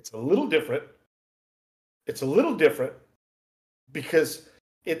different. It's a little different. Because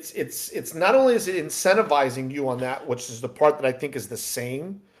it's not only is it incentivizing you on that, which is the part that I think is the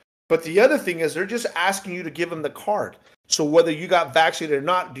same, but the other thing is they're just asking you to give them the card. So whether you got vaccinated or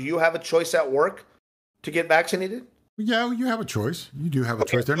not, do you have a choice at work to get vaccinated? Yeah, you have a choice. You do have a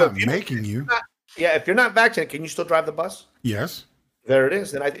choice. They're not making you. If you're not vaccinated, can you still drive the bus? Yes. There it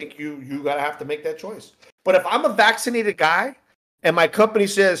is. Then I think you gotta have to make that choice. But if I'm a vaccinated guy and my company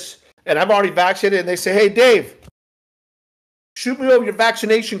says, and I'm already vaccinated, and they say, hey, Dave, shoot me over your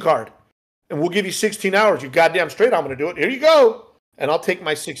vaccination card, and we'll give you 16 hours. You goddamn straight, I'm going to do it. Here you go, and I'll take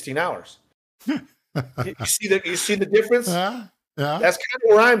my 16 hours. You see the difference? Yeah. That's kind of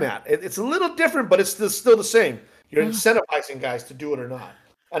where I'm at. It's a little different, but it's still the same. You're incentivizing guys to do it or not,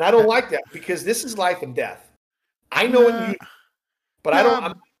 and I don't like that because this is life and death. I know what you, but I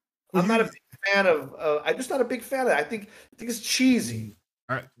don't. I'm not a big fan of. I'm just not a big fan of it. I think it's cheesy.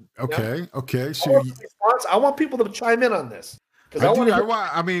 Okay. Okay. So I want people to chime in on this. I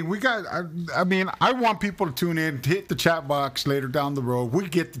want people to tune in, to hit the chat box later down the road. We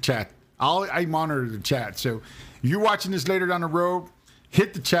get the chat. I monitor the chat. So if you're watching this later down the road,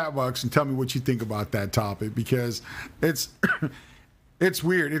 hit the chat box and tell me what you think about that topic, because it's it's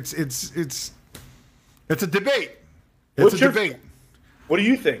weird. It's a debate. It's a debate. What do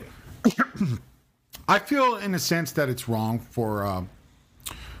you think? I feel in a sense that it's wrong for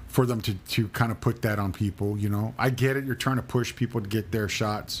them to kind of put that on people. You know, I get it. You're trying to push people to get their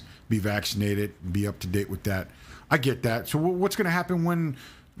shots, be vaccinated, be up to date with that. I get that. So what's going to happen when,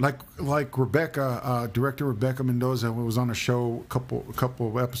 like Rebecca, director Rebecca Mendoza, who was on a show a couple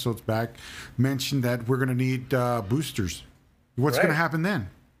of episodes back, mentioned that we're going to need boosters. What's going to happen then?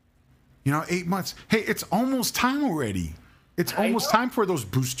 8 months. Hey, it's almost time already. It's almost time for those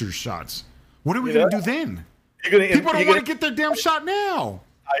booster shots. What are we going to do then? People don't want to get their damn shot now.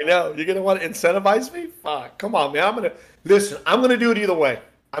 I know. You're going to want to incentivize me? Fuck. Come on, man. I'm going to do it either way.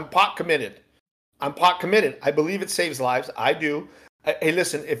 I'm pot committed. I believe it saves lives. I do. Hey,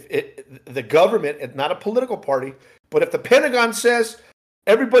 listen, if the government, it's not a political party, but if the Pentagon says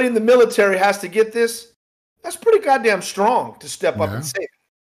everybody in the military has to get this, that's pretty goddamn strong to step up and say it,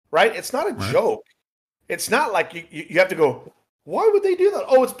 right? It's not a joke. It's not like you have to go, why would they do that?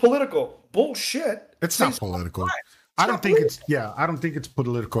 Oh, it's political. Bullshit. It's not political. I don't think it's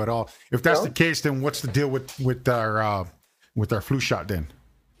political at all. If that's the case, then what's the deal with our flu shot then?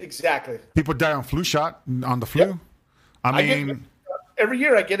 Exactly. People die on flu shot, on the flu. Yep. Every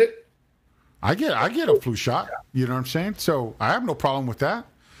year I get it. I get a flu shot. You know what I'm saying? So I have no problem with that.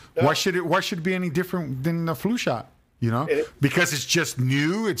 No. Why should it be any different than a flu shot? Because it's just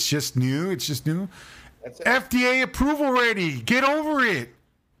new. It's just new. That's it. FDA approval already. Get over it.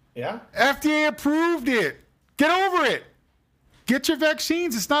 Yeah. FDA approved it. Get over it. Get your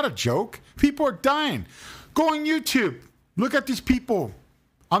vaccines. It's not a joke. People are dying. Go on YouTube. Look at these people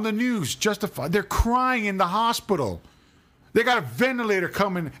on the news. They're crying in the hospital. They got a ventilator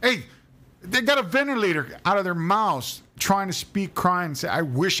coming. Hey, they got a ventilator out of their mouths trying to speak, crying, and say, I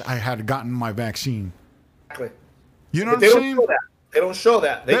wish I had gotten my vaccine. Exactly. You know what I'm saying? They don't show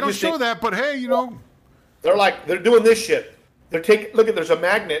that. They don't show that, but hey, they're doing this shit. There's a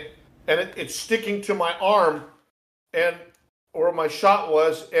magnet, and it's sticking to my arm, and where my shot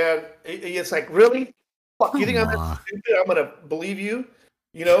was, and it's like, really? Fuck, you think I'm that stupid? I'm gonna believe you?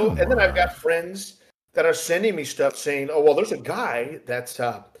 And then I've got friends that are sending me stuff saying, oh, well, there's a guy that's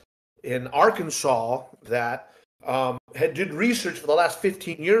in Arkansas that had did research for the last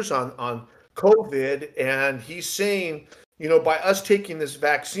 15 years on COVID, and he's saying, by us taking this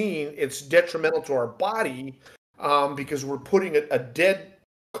vaccine, it's detrimental to our body because we're putting a dead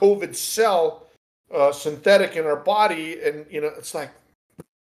COVID cell synthetic in our body, and it's like,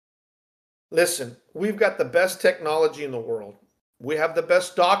 listen, we've got the best technology in the world. We have the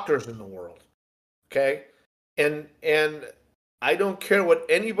best doctors in the world. Okay, and I don't care what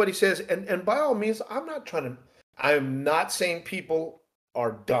anybody says, and by all means, I'm not saying people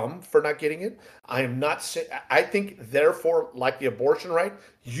are dumb for not getting it. I am not saying. I think, therefore, like the abortion right,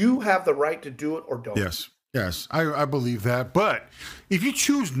 you have the right to do it or don't. Yes, I believe that. But if you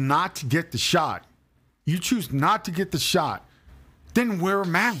choose not to get the shot, then wear a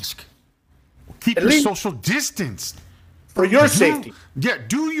mask. Keep your social distance. For your safety. Yeah,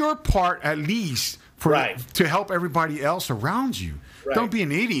 do your part at least to help everybody else around you. Right. Don't be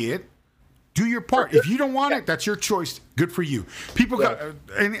an idiot. Do your part. If you don't want it, that's your choice. Good for you. People got,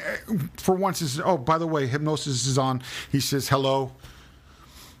 and for once, says, oh, by the way, Hypnosis is on. He says, hello.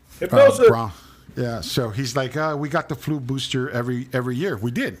 Hypnosis. Yeah, so he's like, we got the flu booster every year. We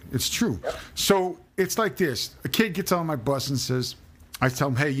did. It's true. Yep. So it's like this. A kid gets on my bus and says, I tell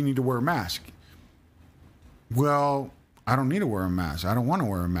him, hey, you need to wear a mask. Well, I don't need to wear a mask. I don't want to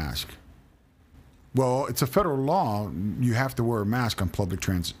wear a mask. Well, it's a federal law. You have to wear a mask on public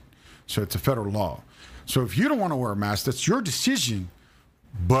transit. So it's a federal law. So if you don't want to wear a mask, that's your decision,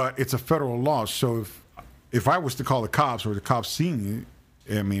 but it's a federal law. So if I was to call the cops or the cops seeing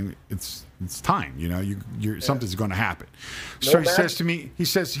it, I mean, it's time, something's going to happen. No so he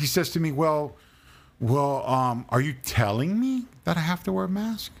says to me, well, are you telling me that I have to wear a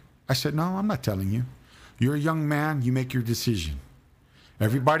mask? I said, no, I'm not telling you. You're a young man. You make your decision.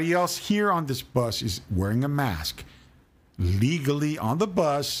 Everybody else here on this bus is wearing a mask. Legally on the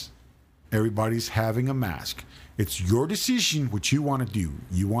bus, everybody's having a mask. It's your decision what you want to do.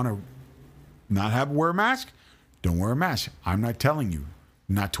 You want to not wear a mask? Don't wear a mask. I'm not telling you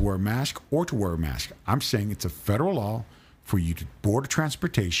not to wear a mask or to wear a mask. I'm saying it's a federal law for you to board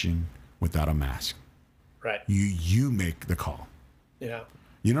transportation without a mask. Right. You make the call. Yeah.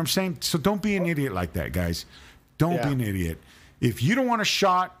 You know what I'm saying? So don't be an idiot like that, guys. Don't be an idiot. If you don't want a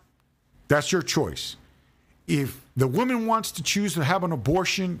shot, that's your choice. If the woman wants to choose to have an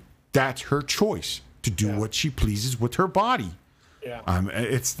abortion, that's her choice to do what she pleases with her body. Yeah.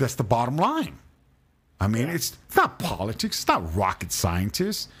 That's the bottom line. I mean, it's not politics. It's not rocket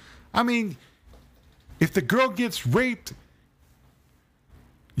scientists. I mean, if the girl gets raped,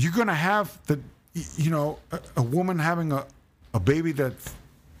 you're going to have a woman having a baby that's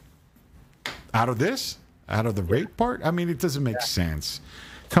out of the rape part. I mean, it doesn't make sense.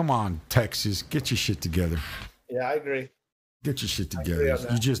 Come on, Texas, get your shit together. Yeah, I agree. Get your shit together.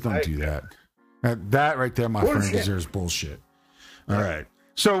 You just don't do that. That right there, my friend, deserves bullshit. All right.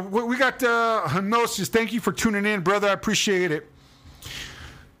 So we got Hypnosis. Thank you for tuning in, brother. I appreciate it.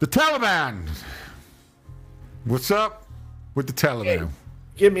 The Taliban. What's up with the Taliban? Hey,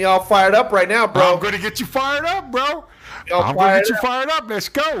 get me all fired up right now, bro. I'm going to get you fired up, bro. I'm going to get you fired up. Let's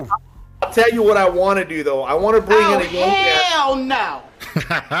go. I'll tell you what I want to do, though. I want to bring in a young man. Hell no.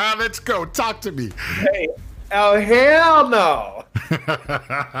 Let's go. Talk to me. Hey, oh, hell no.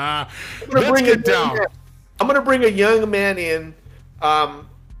 Let's get down. I'm going to bring a young man in.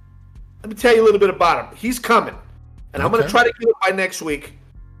 Let me tell you a little bit about him. He's coming, and I'm going to try to get it by next week.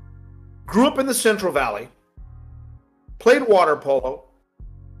 Grew up in the Central Valley. Played water polo.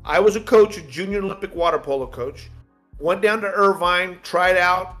 I was a coach, a junior Olympic water polo coach. Went down to Irvine, tried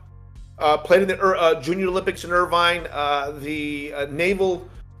out. Played in the Junior Olympics in Irvine. The Naval,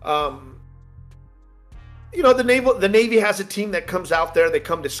 the Navy has a team that comes out there. They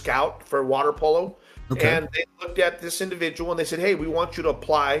come to scout for water polo, and they looked at this individual and they said, "Hey, we want you to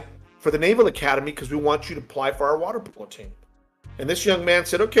apply for the Naval Academy because we want you to apply for our water polo team." And this young man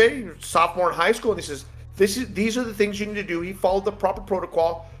said, "Okay, you're a sophomore in high school," and he says, "These are the things you need to do." He followed the proper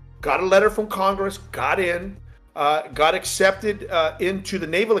protocol, got a letter from Congress, got in. Got accepted into the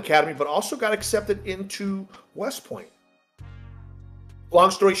Naval Academy, but also got accepted into West Point.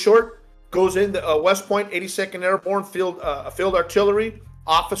 Long story short, goes into West Point, 82nd Airborne Field Artillery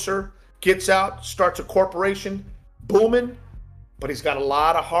officer, gets out, starts a corporation, booming, but he's got a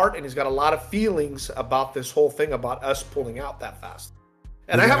lot of heart and he's got a lot of feelings about this whole thing about us pulling out that fast.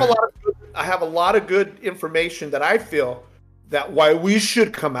 And I have a lot of good information that I feel that why we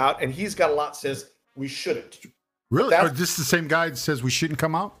should come out, and he's got a lot says we shouldn't. Really? Or this is the same guy that says we shouldn't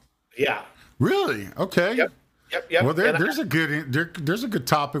come out? Yeah. Really? Okay. Yep. Well, there's a good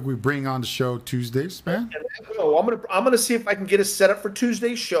topic we bring on the show Tuesdays, man. And I'm gonna see if I can get us set up for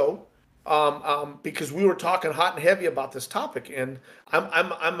Tuesday's show. because we were talking hot and heavy about this topic, and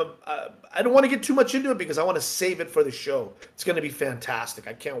I don't want to get too much into it because I want to save it for the show. It's going to be fantastic.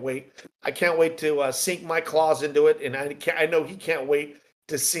 I can't wait. I can't wait to sink my claws into it, and I know he can't wait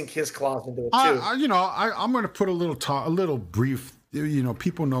to sink his claws into it too. I'm going to put a little brief.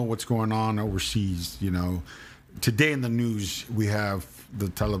 People know what's going on overseas. Today in the news we have the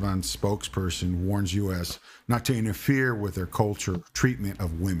Taliban spokesperson warns U.S. not to interfere with their culture treatment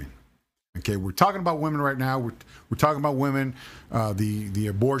of women. Okay, we're talking about women right now. We're talking about women, the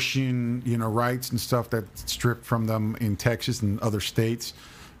abortion, rights and stuff that's stripped from them in Texas and other states.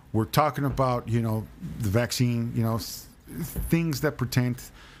 We're talking about, the vaccine, things that pertain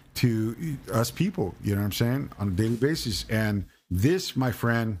to us people, you know what I'm saying, on a daily basis. And this, my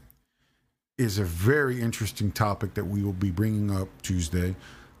friend, is a very interesting topic that we will be bringing up Tuesday.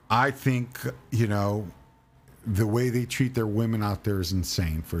 I think, the way they treat their women out there is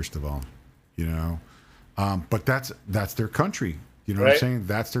insane, first of all. But that's their country. You know what I'm saying?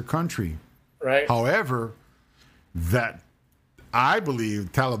 That's their country. Right. However, that I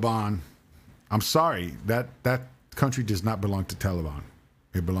believe Taliban, I'm sorry, that country does not belong to Taliban.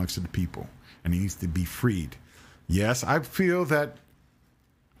 It belongs to the people, and it needs to be freed. Yes, I feel that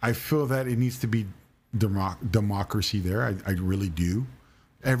it needs to be democracy there. I really do.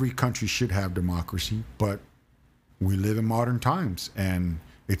 Every country should have democracy, but we live in modern times, and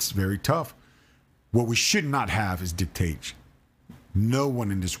it's very tough. What we should not have is dictation. No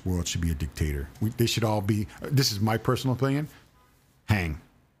one in this world should be a dictator. They should all be, this is my personal opinion, hang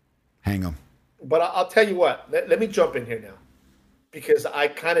them. But I'll tell you what, let me jump in here now, because I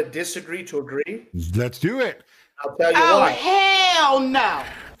kind of disagree to agree. Let's do it. I'll tell you why. Oh, hell no.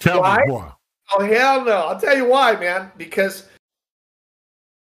 Tell me why. Oh, hell no. I'll tell you why, man. Because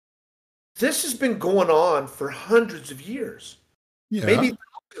this has been going on for hundreds of years. Yeah. Maybe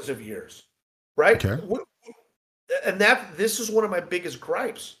thousands of years. Right? Okay. And this is one of my biggest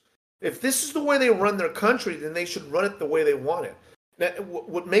gripes. If this is the way they run their country, then they should run it the way they want it. Now,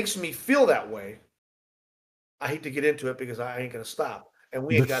 what makes me feel that way, I hate to get into it because I ain't going to stop. And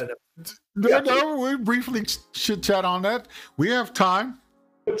we ain't got enough. No, we briefly should chat on that. We have time.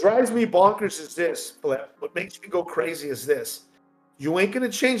 What drives me bonkers is this, Flip. What makes me go crazy is this. You ain't going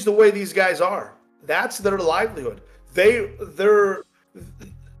to change the way these guys are. That's their livelihood. That's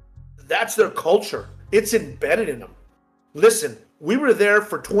their culture. It's embedded in them. Listen, we were there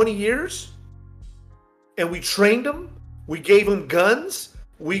for 20 years, and we trained them. We gave them guns.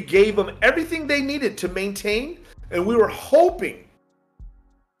 We gave them everything they needed to maintain, and we were hoping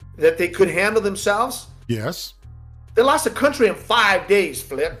that they could handle themselves. Yes. They lost the country in 5 days,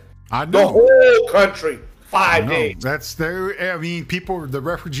 Flip. I know. The whole country, 5 days. That's their. I mean, the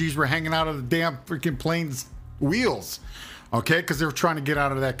refugees were hanging out of the damn freaking plane's wheels. Okay, because they were trying to get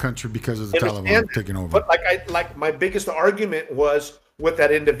out of that country because of the Taliban taking over. But like my biggest argument was with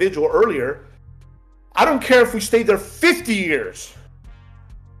that individual earlier. I don't care if we stayed there 50 years.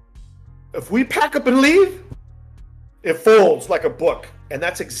 If we pack up and leave, it folds like a book. And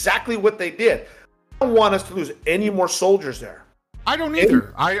that's exactly what they did. I don't want us to lose any more soldiers there. I don't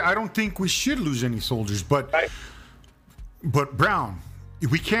either. I don't think we should lose any soldiers. But Brown,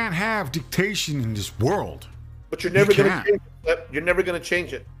 we can't have dictation in this world. But you're never going to change it. You're never going to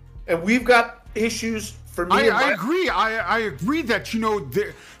change it. And we've got issues for me. I agree. I agree that,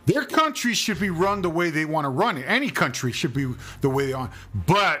 their country should be run the way they want to run it. Any country should be the way they want.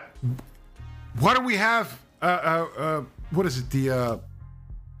 But why do we have, what is it, the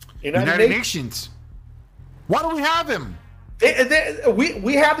United Nations? Why do we have them?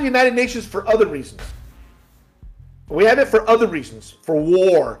 We have the United Nations for other reasons. We have it for other reasons. For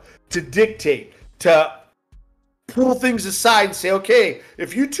war, to dictate, to pull things aside and say, okay,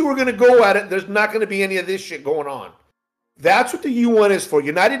 if you two are going to go at it, there's not going to be any of this shit going on. That's what the UN is for.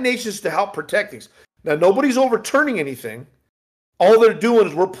 United Nations to help protect things. Now, nobody's overturning anything. All they're doing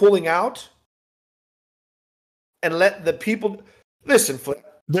is we're pulling out and let the people listen. Flip.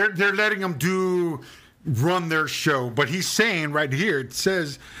 They're letting them run their show, but he's saying right here, it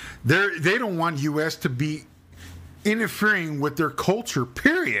says they don't want U.S. to be interfering with their culture,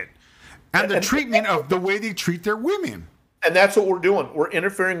 period. And the treatment of the way they treat their women. And that's what we're doing. We're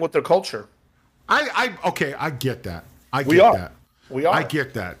interfering with their culture. Okay, I get that. We are. I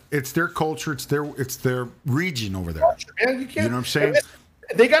get that. It's their culture. It's their region over there. Man, you know what I'm saying?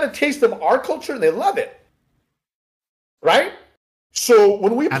 They got a taste of our culture and they love it. Right? So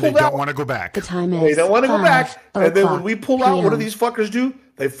when we pull out, they don't want to go back. The time is they don't want to go back. And then when we pull out, what do these fuckers do?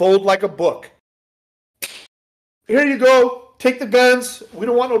 They fold like a book. Here you go. Take the guns. We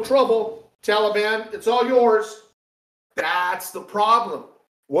don't want no trouble. Taliban, it's all yours. That's the problem.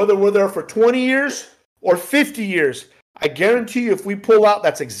 whether we're there for 20 years or 50 years, I guarantee you if we pull out,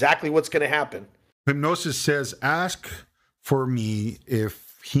 that's exactly what's going to happen. Hypnosis says, ask for me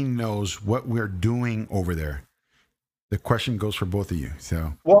if he knows what we're doing over there. The question goes for both of you.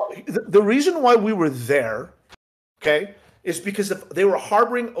 So, well, the reason why we were there, okay, is because they were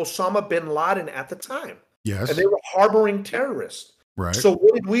harboring Osama bin Laden at the time. Yes. And they were harboring terrorists. Right. So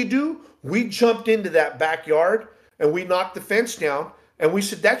what did we do? We jumped into that backyard and we knocked the fence down and we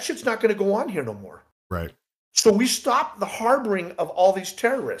said, that shit's not going to go on here no more. Right. So we stopped the harboring of all these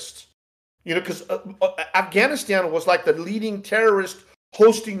terrorists. You know, because Afghanistan was like the leading terrorist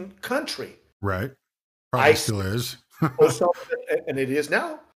hosting country. Right. Probably still is. And it is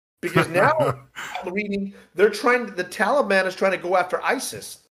now. Because now I'm reading, the Taliban is trying to go after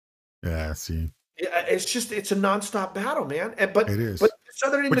ISIS. Yeah, I see. It's a nonstop battle, man. But it is. But this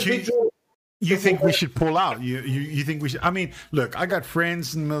other individual. You think we should pull out? You think we should? I mean, look, I got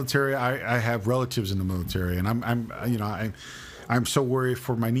friends in the military. I have relatives in the military, and I'm so worried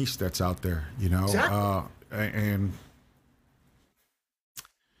for my niece that's out there. You know, exactly. And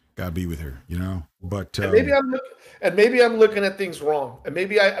gotta be with her. You know, but maybe I'm looking at things wrong, and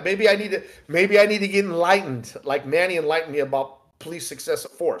maybe I need to get enlightened, like Manny enlightened me about police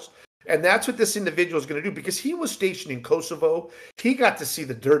excessive force. And that's what this individual is going to do, because he was stationed in Kosovo. He got to see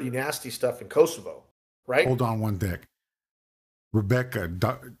the dirty, nasty stuff in Kosovo, right? Hold on one deck.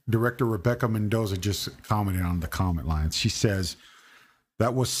 Director Rebecca Mendoza just commented on the comment lines. She says,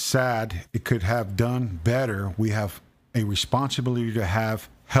 that was sad. It could have done better. We have a responsibility to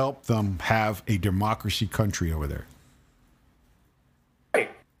help them have a democracy country over there.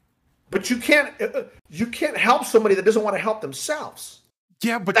 Right. But you can't help somebody that doesn't want to help themselves.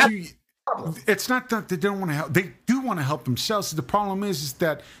 Yeah, but it's not that they don't want to help. They do want to help themselves. The problem is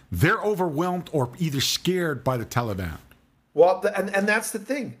that they're overwhelmed or either scared by the Taliban. Well, and that's the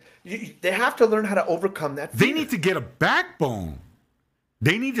thing. They have to learn how to overcome that fear. They need to get a backbone.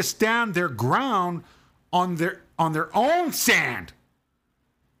 They need to stand their ground on their own sand.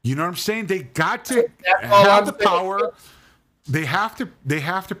 You know what I'm saying? They got to have the power. They have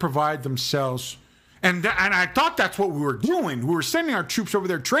to provide themselves. And I thought that's what we were doing. We were sending our troops over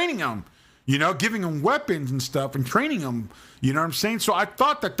there, training them, you know, giving them weapons and stuff and training them. You know what I'm saying? So I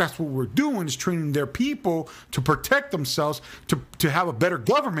thought that's what we're doing, is training their people to protect themselves, to have a better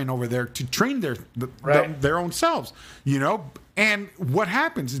government over there, to train their own selves, you know? And what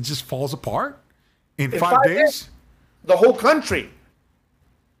happens? It just falls apart in 5 days. The whole country.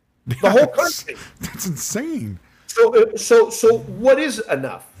 The whole country. That's insane. So what is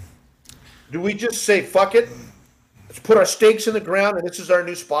enough? Do we just say, fuck it, let's put our stakes in the ground and this is our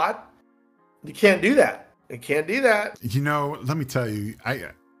new spot? You can't do that. You can't do that. You know, let me tell you,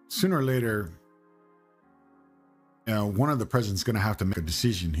 sooner or later, you know, one of the president's going to have to make a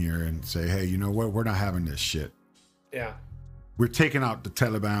decision here and say, hey, you know what? We're not having this shit. Yeah. We're taking out the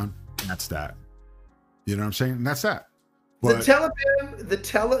Taliban, and that's that. You know what I'm saying? And that's that. But,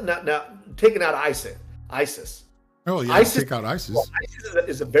 taking out ISIS. Oh, yeah, take out ISIS. Well, ISIS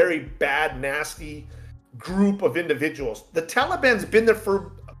is a very bad, nasty group of individuals. The Taliban's been there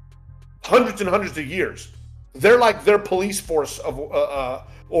for hundreds and hundreds of years. They're like their police force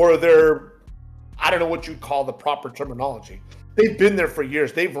or their, I don't know what you'd call the proper terminology. They've been there for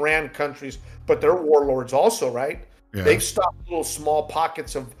years. They've ran countries, but they're warlords also, right? Yeah. They've stopped little small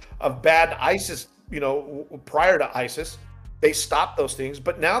pockets of bad ISIS, you know, prior to ISIS. They stopped those things,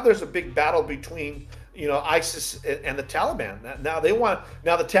 but now there's a big battle between, you know, ISIS and the Taliban. Now the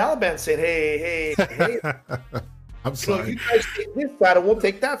Taliban saying, hey. I'm sorry. So you guys take this side and we'll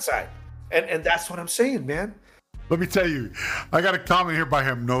take that side. And that's what I'm saying, man. Let me tell you, I got a comment here by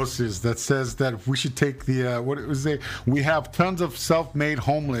Hypnosis that says that we should take we have tons of self-made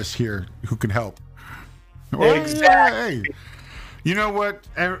homeless here who can help. Exactly. Hey. You know what?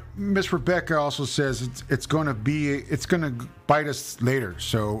 Miss Rebecca also says it's going to bite us later.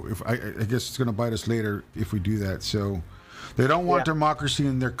 So I guess it's going to bite us later if we do that. So they don't want democracy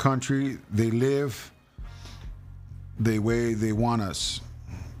in their country. They live the way they want us.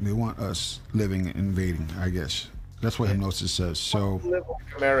 They want us living, invading, I guess. That's what Hypnosis says. So live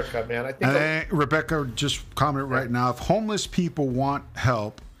like America, man. I think Rebecca just commented right now, if homeless people want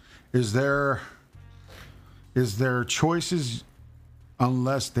help, is there choices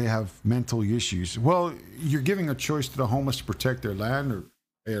unless they have mental issues? Well, you're giving a choice to the homeless to protect their land, or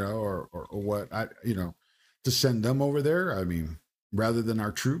you know, or what? To send them over there. I mean, rather than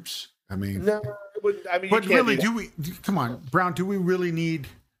our troops. I mean, no. But really, do we? Come on, Brown. Do we really need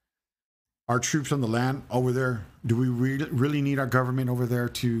our troops on the land over there? Do we really need our government over there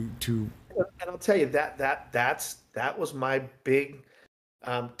to? And I'll tell you that was my big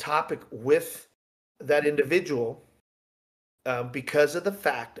topic with that individual because of the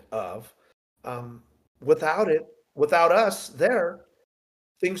fact of without us there,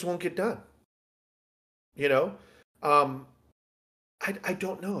 things won't get done. You know, I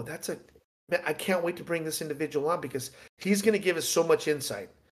don't know. I can't wait to bring this individual on because he's going to give us so much insight.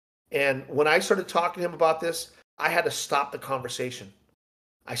 And when I started talking to him about this, I had to stop the conversation.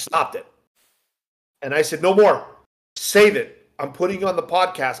 I stopped it. And I said, no more. Save it. I'm putting you on the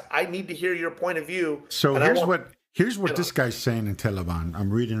podcast. I need to hear your point of view. So here's what this guy's saying in Taliban.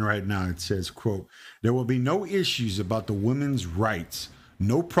 I'm reading right now. It says, quote, there will be no issues about the women's rights.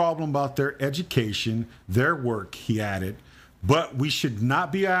 No problem about their education, their work, he added. But we should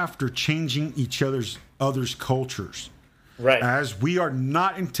not be after changing others' cultures. Right. As we are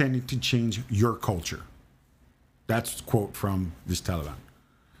not intending to change your culture. That's a quote from this Taliban.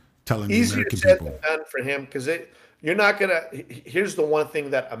 Telling the American people. Easier said than done for him because you're not gonna. Here's the one thing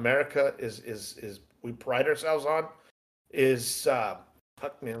that America is we pride ourselves on is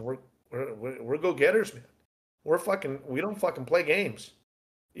fuck man, we're go-getters, man. We don't fucking play games.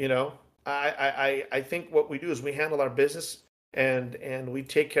 You know, I think what we do is we handle our business and we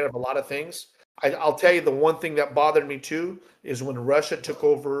take care of a lot of things. I'll tell you the one thing that bothered me too is when Russia took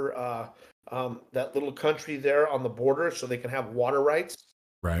over that little country there on the border so they can have water rights.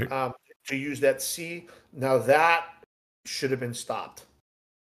 Right. To use that sea. Now that should have been stopped.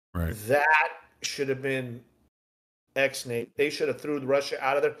 Right. That should have been ex-nate. They should have threw Russia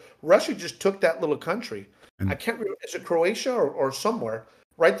out of there. Russia just took that little country. I can't remember. Is it Croatia or somewhere?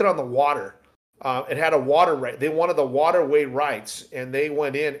 Right there on the water. It had a water right. They wanted the waterway rights, and they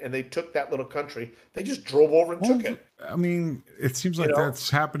went in and they took that little country. They just drove over and took it. I mean, it seems like that's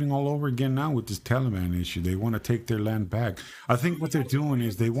happening all over again now with this Taliban issue. They want to take their land back. I think what they're doing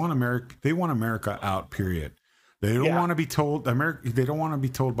is they want America out. Period. They don't want to be told They don't want to be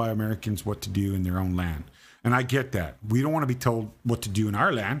told by Americans what to do in their own land, and I get that. We don't want to be told what to do in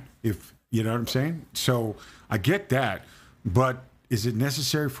our land. If you know what I'm saying. So I get that, but is it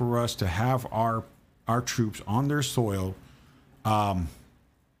necessary for us to have our troops on their soil? And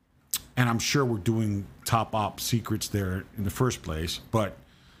I'm sure we're doing top op secrets there in the first place, but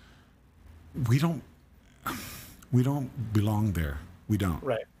we don't belong there. We don't.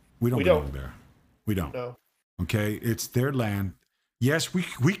 Right. We don't belong there. We don't. No. Okay. It's their land. Yes,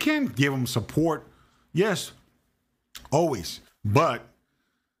 we can give them support. Yes, always. But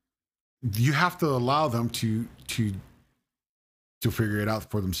you have to allow them to figure it out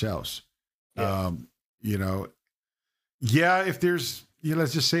for themselves. Yeah. You know, if there's,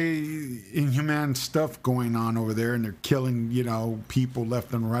 let's just say inhumane stuff going on over there and they're killing, people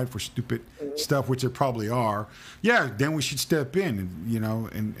left and right for stupid stuff, which there probably are. Yeah. Then we should step in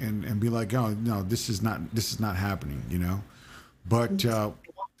and, and be like, oh no, this is not happening, but, 1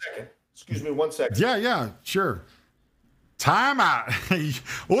 second. Excuse me 1 second. Yeah, sure. Time out.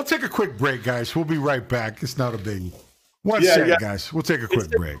 We'll take a quick break, guys. We'll be right back. It's not a biggie. One second, guys. We'll take a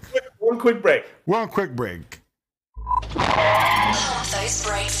quick break. One quick break. One quick break. Pump those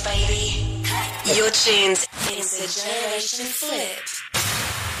brakes, baby. You're tuned into Generation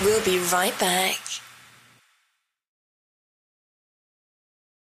Flip. We'll be right back.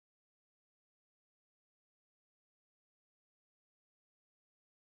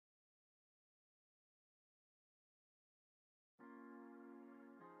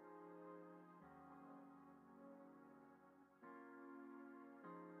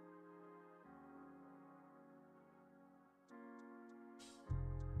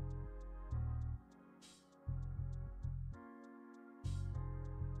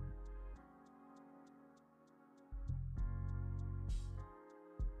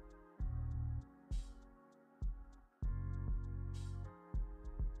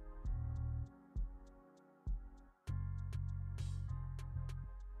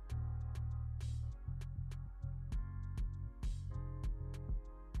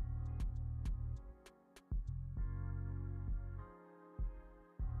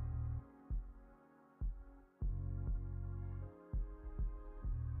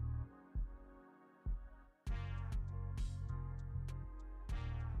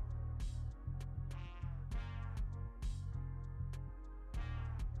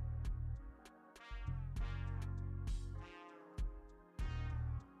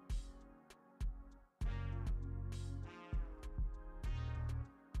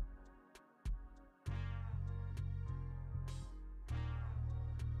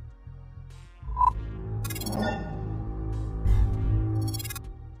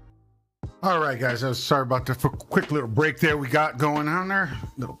 All right, guys. I was sorry about the quick little break there we got going on there.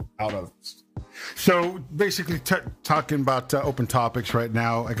 Little out of So basically talking about open topics right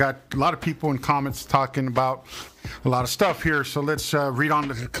now. I got a lot of people in comments talking about a lot of stuff here. So let's read on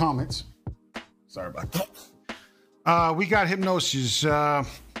to the comments. Sorry about that. We got hypnosis.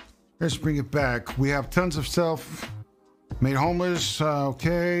 Let's bring it back. We have tons of self-made homeless.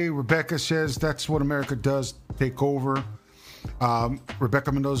 Okay. Rebecca says that's what America does. Take over.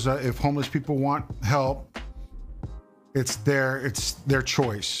 Rebecca Mendoza, if homeless people want help, it's their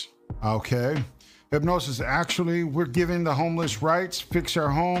choice. Okay. Hypnosis, actually, we're giving the homeless rights, fix our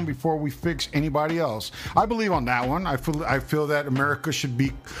home before we fix anybody else. I believe on that one. I feel that America should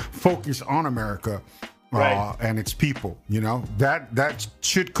be focused on America, right, and its people. You know, that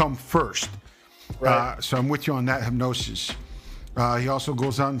should come first. Right. So I'm with you on that, Hypnosis. He also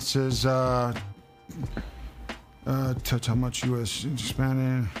goes on and says, touch how much U.S.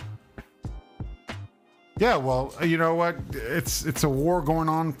 expanded. Yeah, well, you know what? It's a war going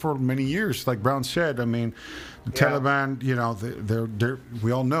on for many years, like Brown said. I mean, the Taliban, you know, they're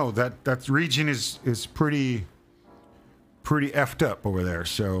we all know that region is pretty effed up over there.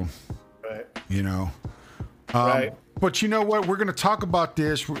 So, right, you know, right. But you know what? We're going to talk about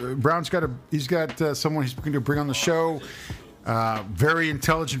this. Brown's got someone he's going to bring on the show. Very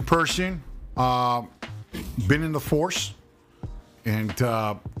intelligent person. Been in the force, and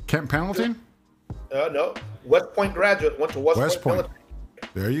Kent Pendleton. No, West Point graduate, went to West Point.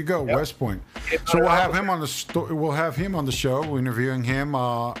 There you go, yep. West Point. So we'll have him on the show. We're interviewing him,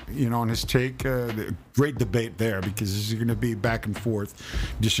 you know, on his take. Great debate there, because this is going to be back and forth,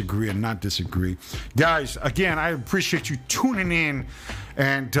 disagree and not disagree. Guys, again, I appreciate you tuning in,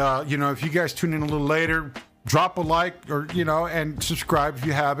 and you know, if you guys tune in a little later, drop a like, or, you know, and subscribe if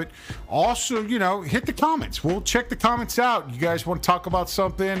you have it. Also, you know, hit the comments. We'll check the comments out. You guys want to talk about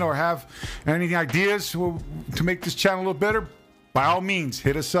something or have any ideas to make this channel a little better? By all means,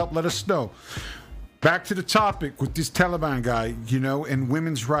 hit us up. Let us know. Back to the topic with this Taliban guy, you know, and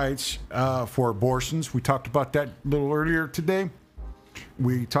women's rights for abortions. We talked about that a little earlier today.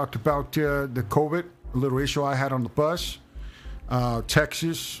 We talked about the COVID, a little issue I had on the bus.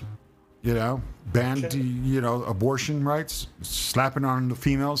 Texas, you know, banned, you know, abortion rights, slapping on the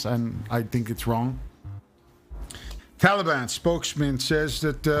females, and I think it's wrong. Taliban spokesman says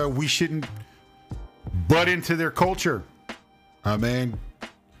that we shouldn't butt into their culture. I mean,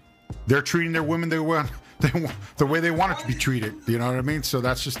 they're treating their women the way they want it to be treated. You know what I mean? So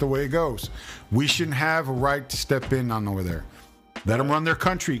that's just the way it goes. We shouldn't have a right to step in on over there. Let them run their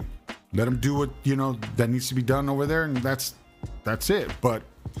country. Let them do what, you know, that needs to be done over there, and that's it. But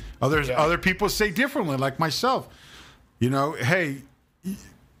other people say differently, like myself. You know, hey,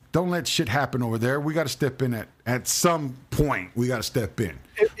 don't let shit happen over there. We got to step in at some point. We got to step in.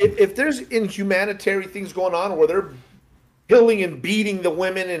 If there's inhumanitarian things going on where they're killing and beating the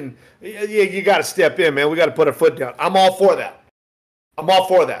women, and you got to step in, man. We got to put a foot down. I'm all for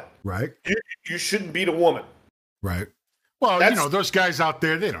that. Right. You shouldn't beat a woman. Right. Well, you know, those guys out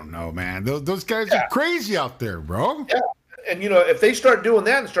there, they don't know, man. Those guys are crazy out there, bro. Yeah. And, you know, if they start doing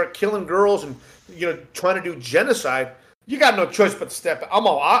that and start killing girls and, you know, trying to do genocide, you got no choice but to step in.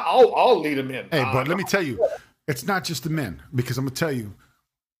 I'll lead them in. Hey, but let me tell you, it's not just the men, because I'm going to tell you,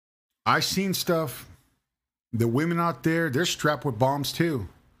 I've seen stuff. The women out there, they're strapped with bombs too.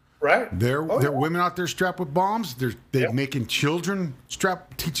 Right. They're women out there strapped with bombs. They're making children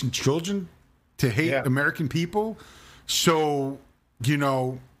teaching children to hate American people. So, you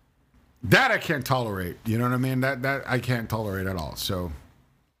know, that I can't tolerate. You know what I mean? That I can't tolerate at all. So,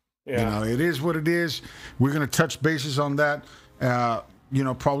 you know, it is what it is. We're going to touch bases on that, you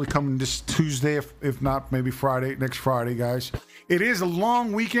know, probably coming this Tuesday, if not maybe Friday, next Friday, guys. It is a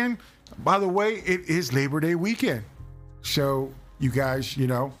long weekend. By the way, it is Labor Day weekend. So, you guys, you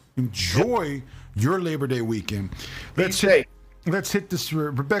know, enjoy your Labor Day weekend. Let's hit this.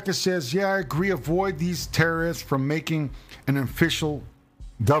 Rebecca says, yeah, I agree. Avoid these terrorists from making an official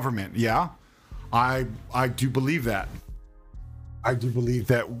government. Yeah, I do believe that. I do believe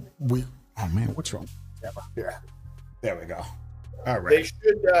that we. Oh man, what's wrong? Yeah, there we go. All right.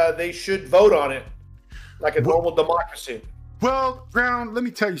 They should vote on it like a normal democracy. Well, Brown, let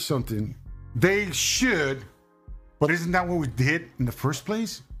me tell you something. They should, but isn't that what we did in the first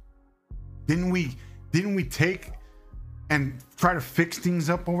place? Didn't we take and try to fix things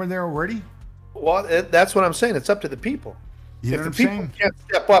up over there already? Well, that's what I'm saying. It's up to the people. You know if what the I'm people saying? can't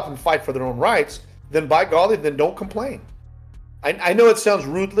step up and fight for their own rights, then by golly, then don't complain. I know it sounds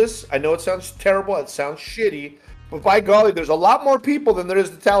ruthless. I know it sounds terrible. It sounds shitty. But by golly, there's a lot more people than there is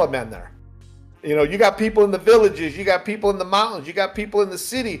the Taliban there. You know, you got people in the villages. You got people in the mountains. You got people in the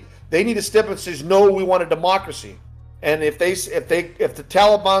city. They need to step up and say, no, we want a democracy. And if the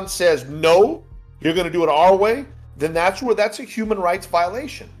Taliban says no, you're going to do it our way, then that's a human rights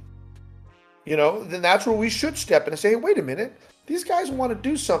violation. Then that's where we should step in and say, hey, wait a minute, these guys want to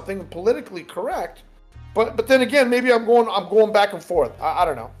do something politically correct, but then again, maybe I'm going back and forth. I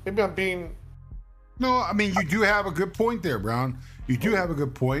don't know. Maybe I'm being. No, I mean, you do have a good point there, Brown. You do have a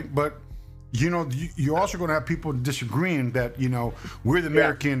good point, but you're also going to have people disagreeing that we're the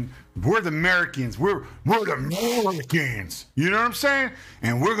Americans. You know what I'm saying?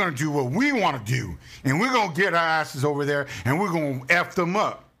 And we're going to do what we want to do, and we're going to get our asses over there, and we're going to F them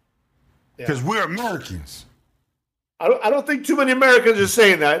up because we're Americans. I don't think too many Americans are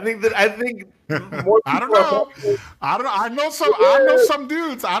saying that. I think more. I don't know. I know some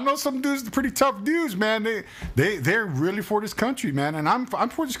dudes. I know some dudes, pretty tough dudes, man. They're really for this country, man. And I'm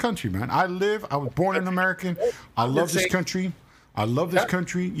for this country, man. I was born an American. I love this country. I love this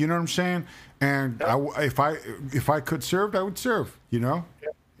country. You know what I'm saying? And if I could serve, I would serve. And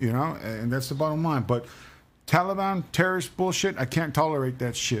that's the bottom line. But Taliban terrorist bullshit, I can't tolerate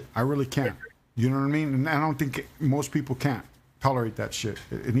that shit. I really can't. You know what I mean? And I don't think most people can't tolerate that shit.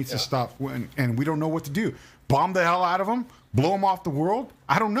 It needs to stop. And we don't know what to do. Bomb the hell out of them? Blow them off the world?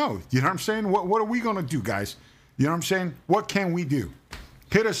 I don't know. You know what I'm saying? What are we going to do, guys? You know what I'm saying? What can we do?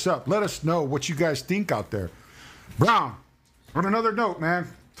 Hit us up. Let us know what you guys think out there. Brown, on another note, man,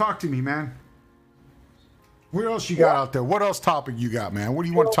 talk to me, man. What else you got out there? What else topic you got, man? What do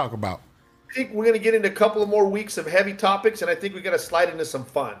you want to talk about? I think we're going to get into a couple of more weeks of heavy topics, and I think we got to slide into some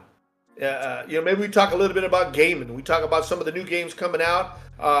fun. Maybe we talk a little bit about gaming. We talk about some of the new games coming out.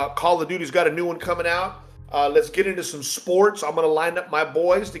 Call of Duty's got a new one coming out. Let's get into some sports. I'm going to line up my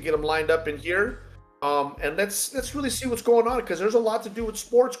boys to get them lined up in here. And let's really see what's going on, because there's a lot to do with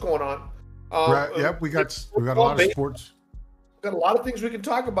sports going on. Right. Yep. We got a lot of sports. We got a lot of things we can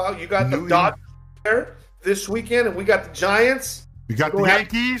talk about. You got the Dodgers there this weekend, and we got the Giants. You got the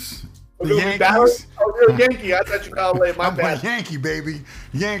Yankees. The Yankees. Oh, you're a Yankee. I thought you called late. My bad. I'm a Yankee, baby.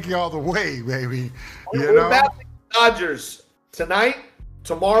 Yankee all the way, baby. We're battling Dodgers tonight,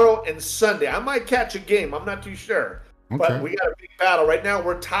 tomorrow, and Sunday. I might catch a game. I'm not too sure. Okay. But we got a big battle. Right now,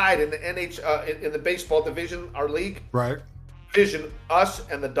 we're tied in the in the baseball division, our league. Right. Division, us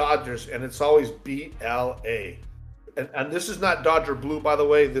and the Dodgers, and it's always BLA. And this is not Dodger Blue, by the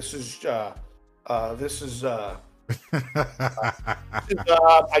way. This is I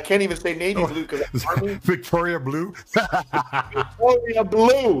can't even say navy blue because that's Army. Victoria Blue. Victoria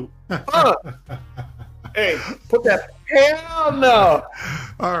Blue. Hey, put that. Hell no.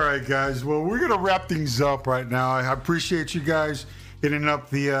 All right, guys. Well, we're gonna wrap things up right now. I appreciate you guys hitting up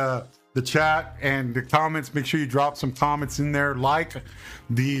the chat and the comments. Make sure you drop some comments in there. Like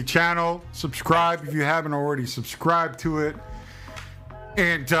the channel. Subscribe if you haven't already subscribed to it.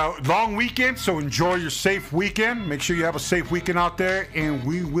 And long weekend, so enjoy your safe weekend. Make sure you have a safe weekend out there, and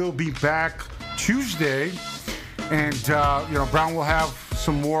we will be back Tuesday. And Brown will have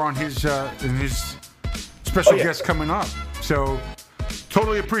some more on his special guest coming up. So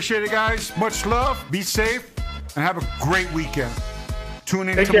totally appreciate it, guys. Much love. Be safe, and have a great weekend. Tune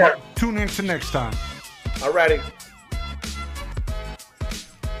in to next time. All righty.